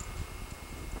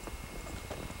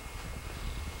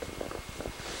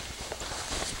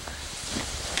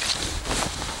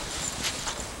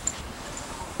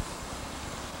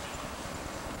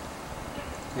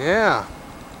 Yeah.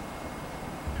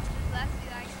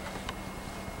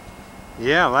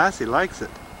 Yeah, Lassie likes it.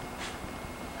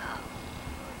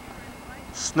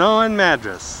 Snow in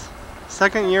Madras.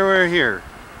 Second year we're here.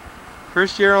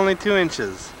 First year only 2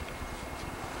 inches.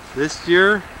 This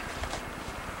year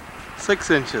 6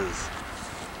 inches.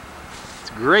 It's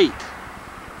great.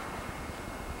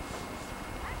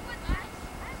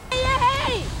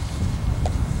 Hey!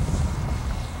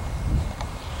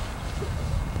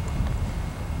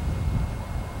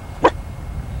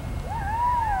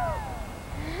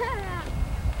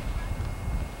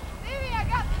 Baby, I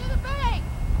got to the bank.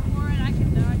 Warren, I can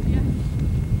dodge you.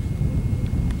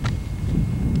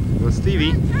 Go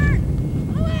Stevie. Turn!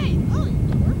 Oh, wait! Oh,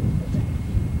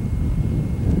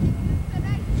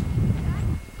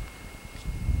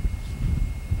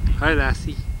 Hi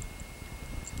Lassie.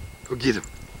 Go get him.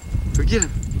 We get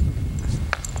him.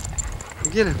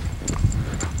 We get him.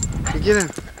 We get him.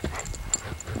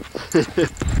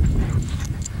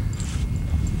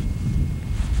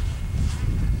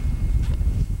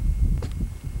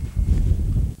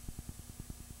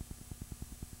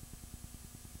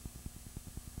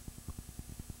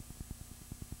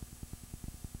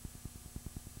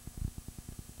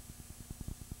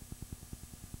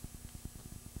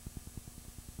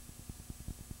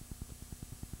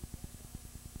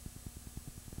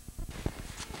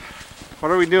 What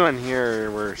are we doing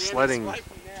here? We're sledding. Did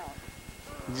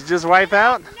you just wipe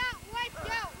out? Not wiped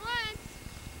out once.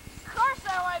 Of course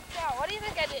I wiped out. What do you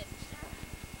think I did?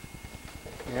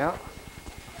 Yeah.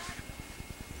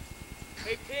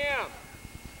 Hey Tim,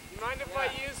 you mind if I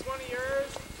use one of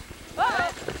yours?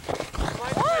 What?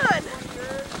 One.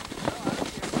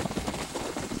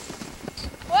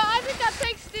 Well, I think I'll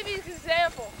take Stevie's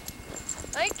example.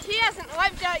 I think he hasn't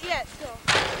wiped out yet, so.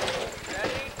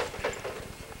 Ready?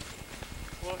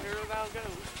 Well, here thou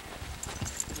goes.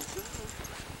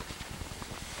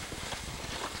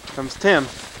 Comes Tim.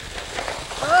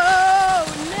 Oh,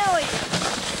 Nelly!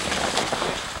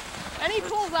 And he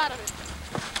pulls out of it.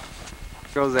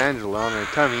 Goes Angela on her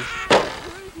tummy.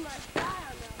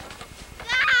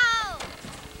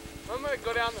 I'm gonna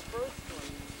go down the first one.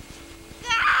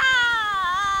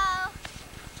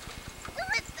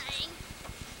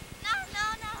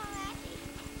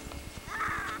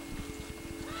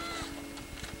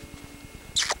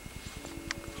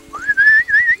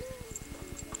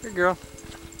 Good girl.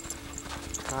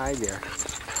 Hi there.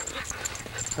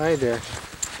 Hi there.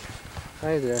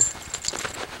 Hi there.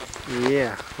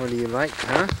 Yeah, what do you like,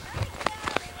 huh?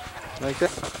 Like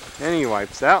that? And he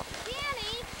wipes out.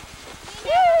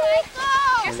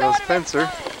 There goes Spencer.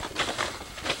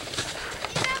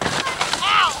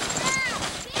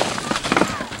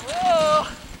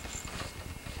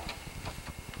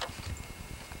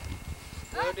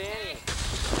 Hello, Danny.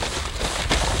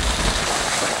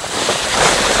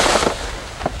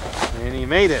 And he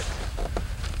made it.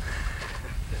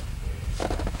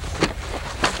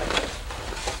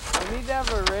 We need to have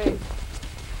a race.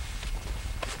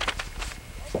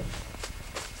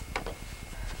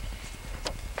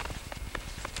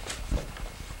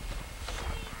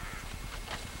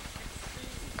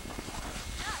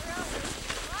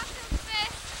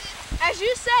 As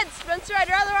you said, Spencer, I'd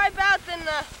rather wipe out than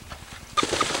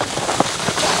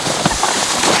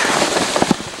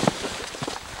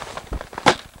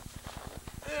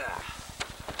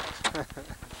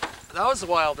That was a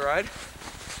wild ride.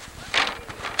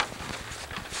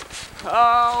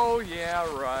 Oh, yeah,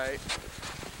 right.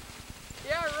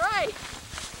 Yeah, right.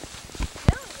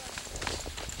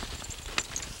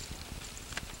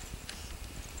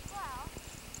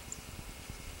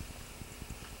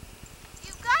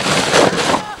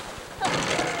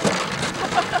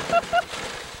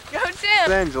 Go,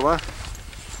 Tim. Angela.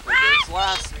 There's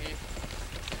Lassie.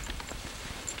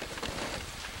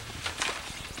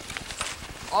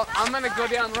 I'm gonna go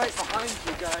down right behind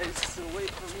you guys, so wait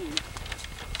for me.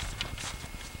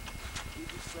 You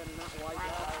just better not wipe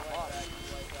out a lot.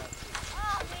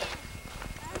 Oh, man.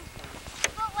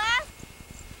 But last.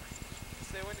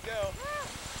 Say when to go.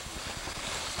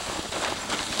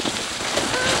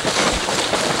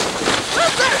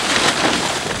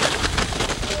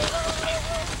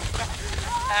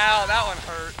 Ow, that one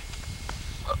hurt.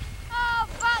 Oh,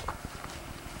 but.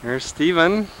 There's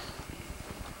Steven.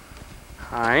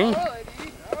 Hi.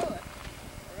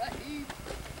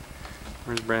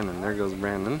 Where's Brandon? There goes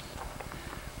Brandon.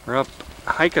 We're up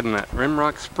hiking at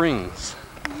Rimrock Springs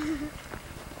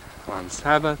on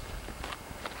Sabbath,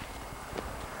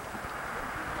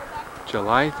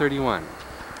 July 31.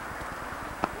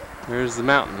 There's the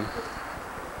mountain.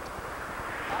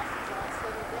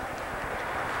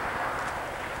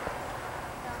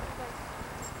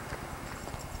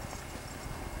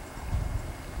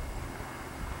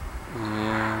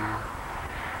 And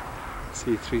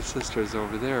see three sisters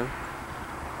over there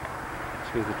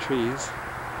through the trees.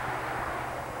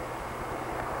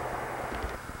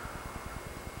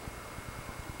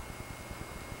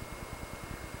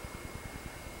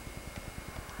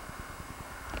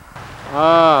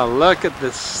 Ah, look at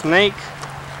this snake.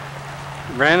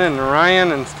 Brandon,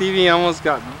 Ryan, and Stevie almost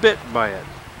got bit by it.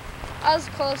 I was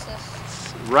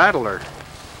closest. Rattler.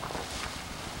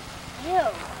 Ew.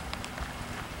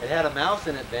 It had a mouse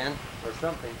in it, Ben, or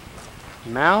something.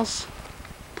 Mouse?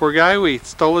 Poor guy, we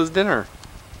stole his dinner.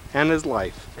 And his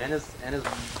life. And his.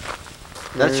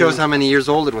 That shows how many years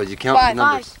old it was. You count the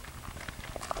numbers.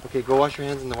 Okay, go wash your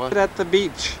hands in the water. At the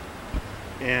beach.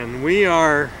 And we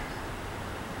are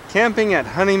Camping at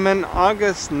Honeyman,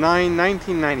 August 9,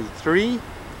 1993.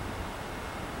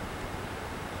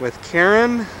 With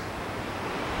Karen.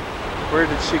 Where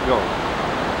did she go?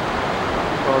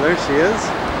 Oh, there she is.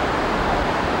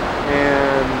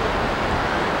 And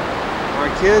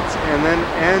our kids, and then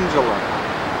Angela.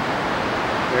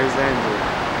 There's Angela.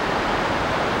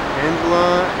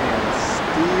 Angela and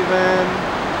Steven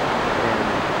and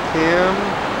Kim,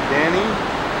 Danny,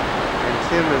 and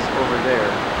Tim is over there.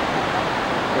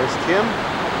 There's Kim.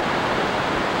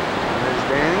 And there's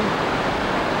Danny.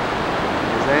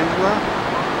 There's Angela.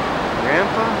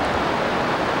 Grandpa.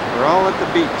 We're all at the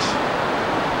beach.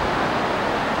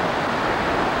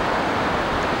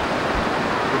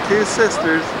 The two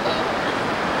sisters.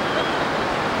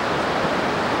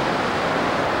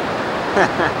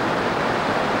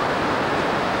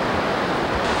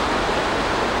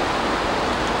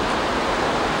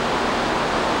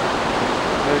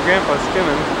 There's Grandpa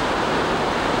skimming.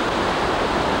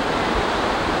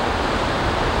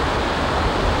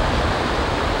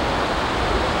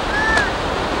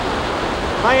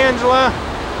 Hi, Angela.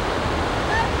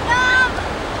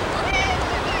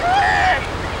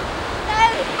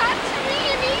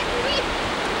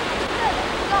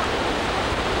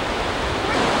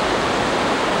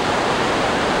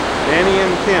 Danny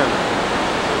and Kim.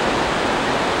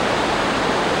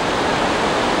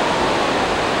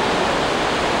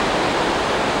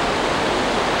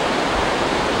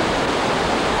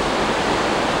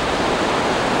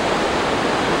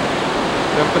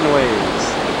 Jumping waves.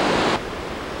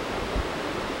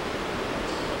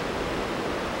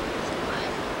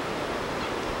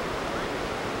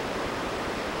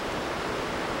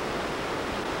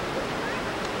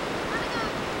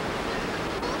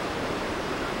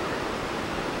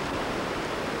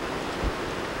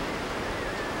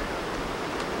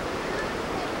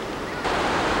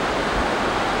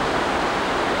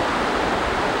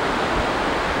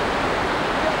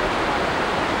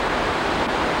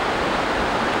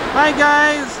 Hi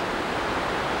guys!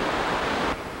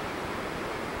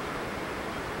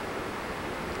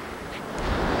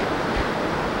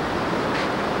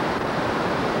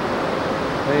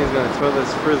 Then he's going to throw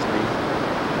this frisbee.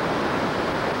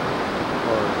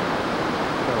 Or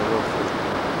a real frisbee.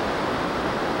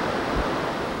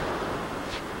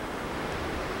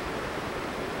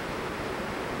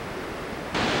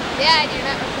 Dad, you're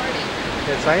not recording.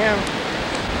 Yes, I am.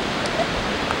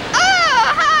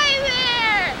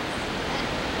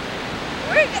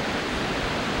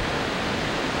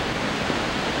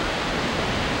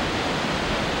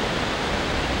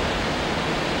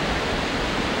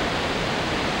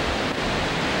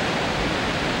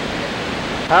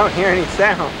 I don't hear any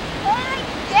sound.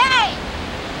 Yay!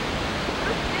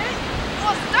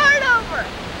 We'll start over.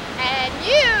 And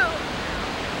you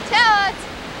tell us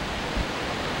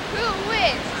who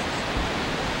wins.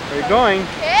 Where are you going?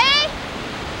 Okay?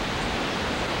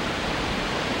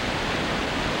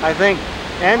 I think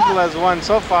Angela's won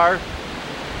so far. You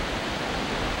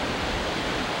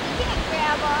can't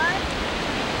grab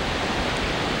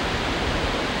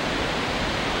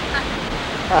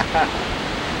on.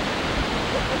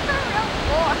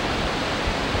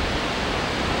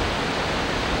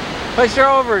 Push her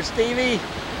over, Stevie.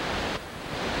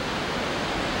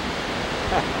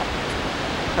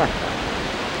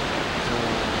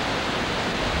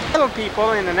 Little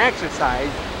people in an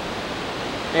exercise,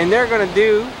 and they're going to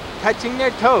do touching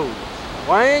their toes.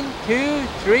 1, 2,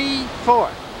 3, 4.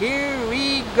 Here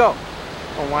we go.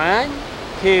 1,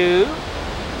 2,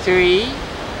 3,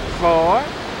 4.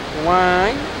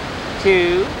 1,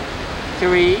 2,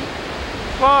 3,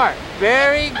 4.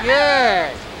 Very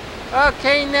good.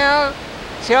 Okay, now,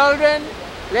 children,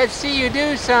 let's see you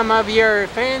do some of your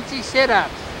fancy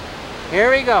sit-ups. Here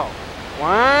we go.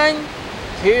 1,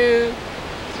 2,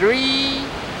 3,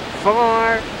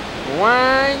 4.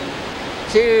 1,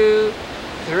 2,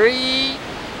 3,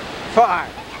 4.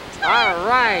 All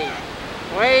right.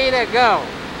 Way to go.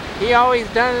 He always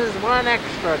does one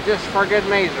extra just for good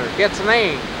measure. Gets an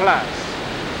A+.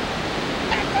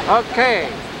 Okay.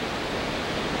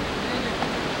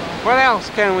 What else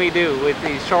can we do with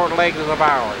these short legs of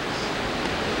ours?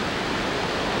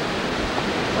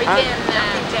 We can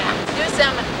do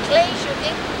some clay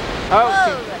shooting.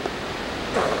 Okay.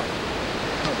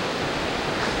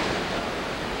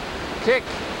 Kick.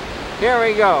 Here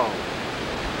we go.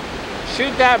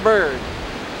 Shoot that bird.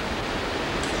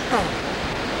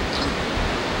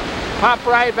 Pop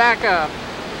right back up.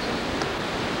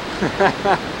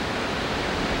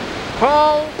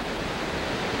 Pull.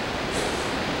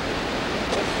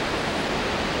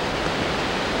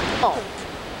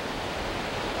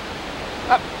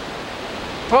 Up.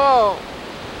 Pull.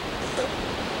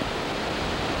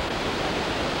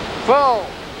 Pull!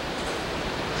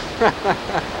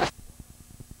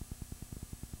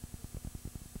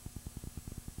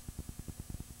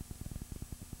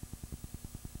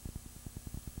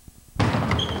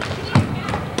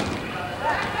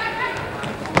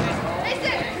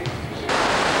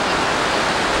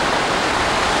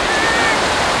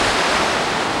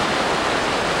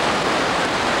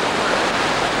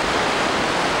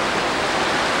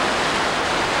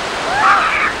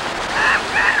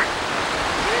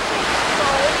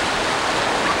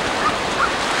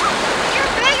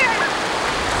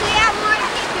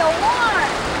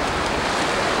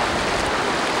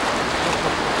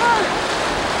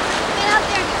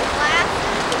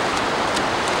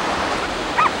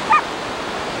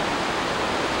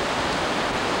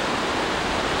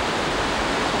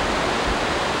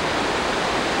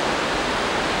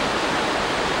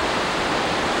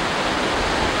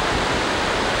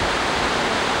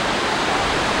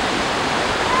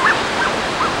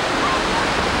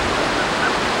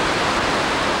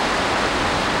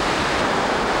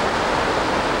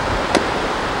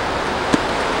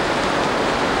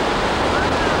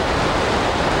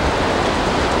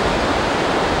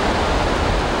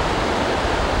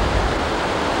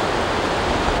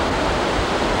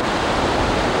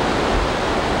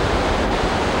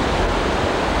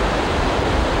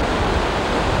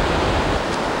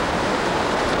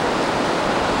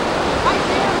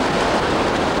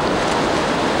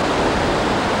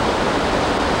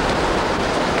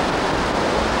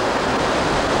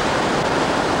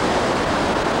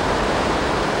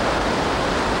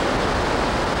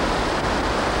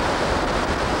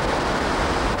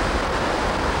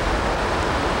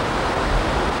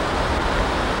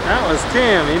 That was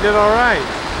Tim. He did all right.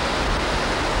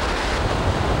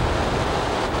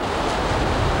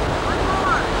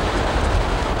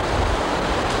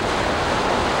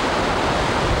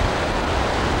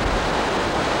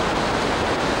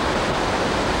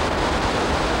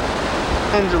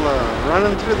 Angela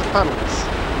running through the puddles.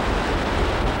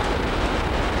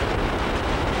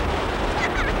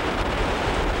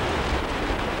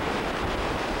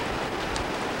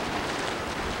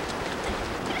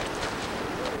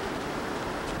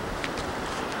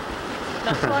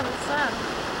 That's what it said.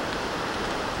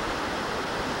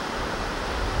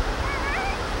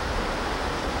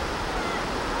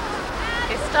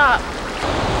 Okay, stop.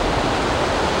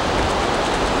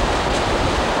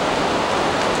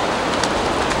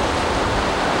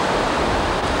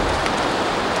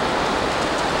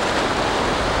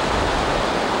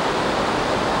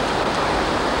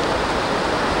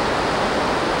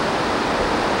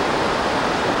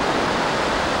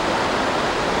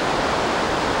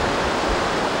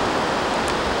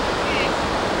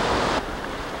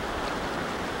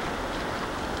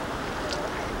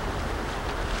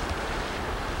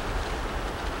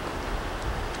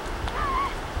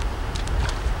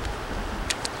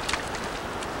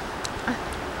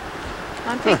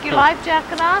 Want to take your life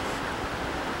jacket off?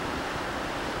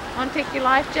 Want to take your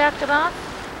life jacket off?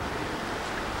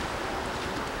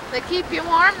 They keep you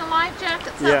warm, the life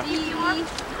jackets help keep you warm?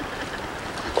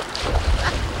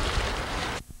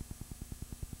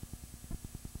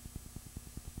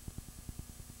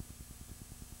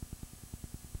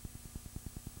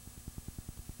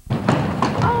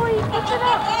 Oh, he puts it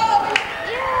up!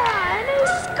 Yeah, and his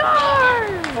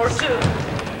scarf! For two.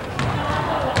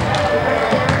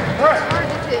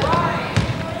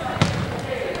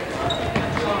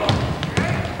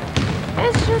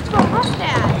 It's just a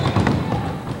mustache.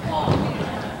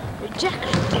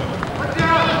 Rejection.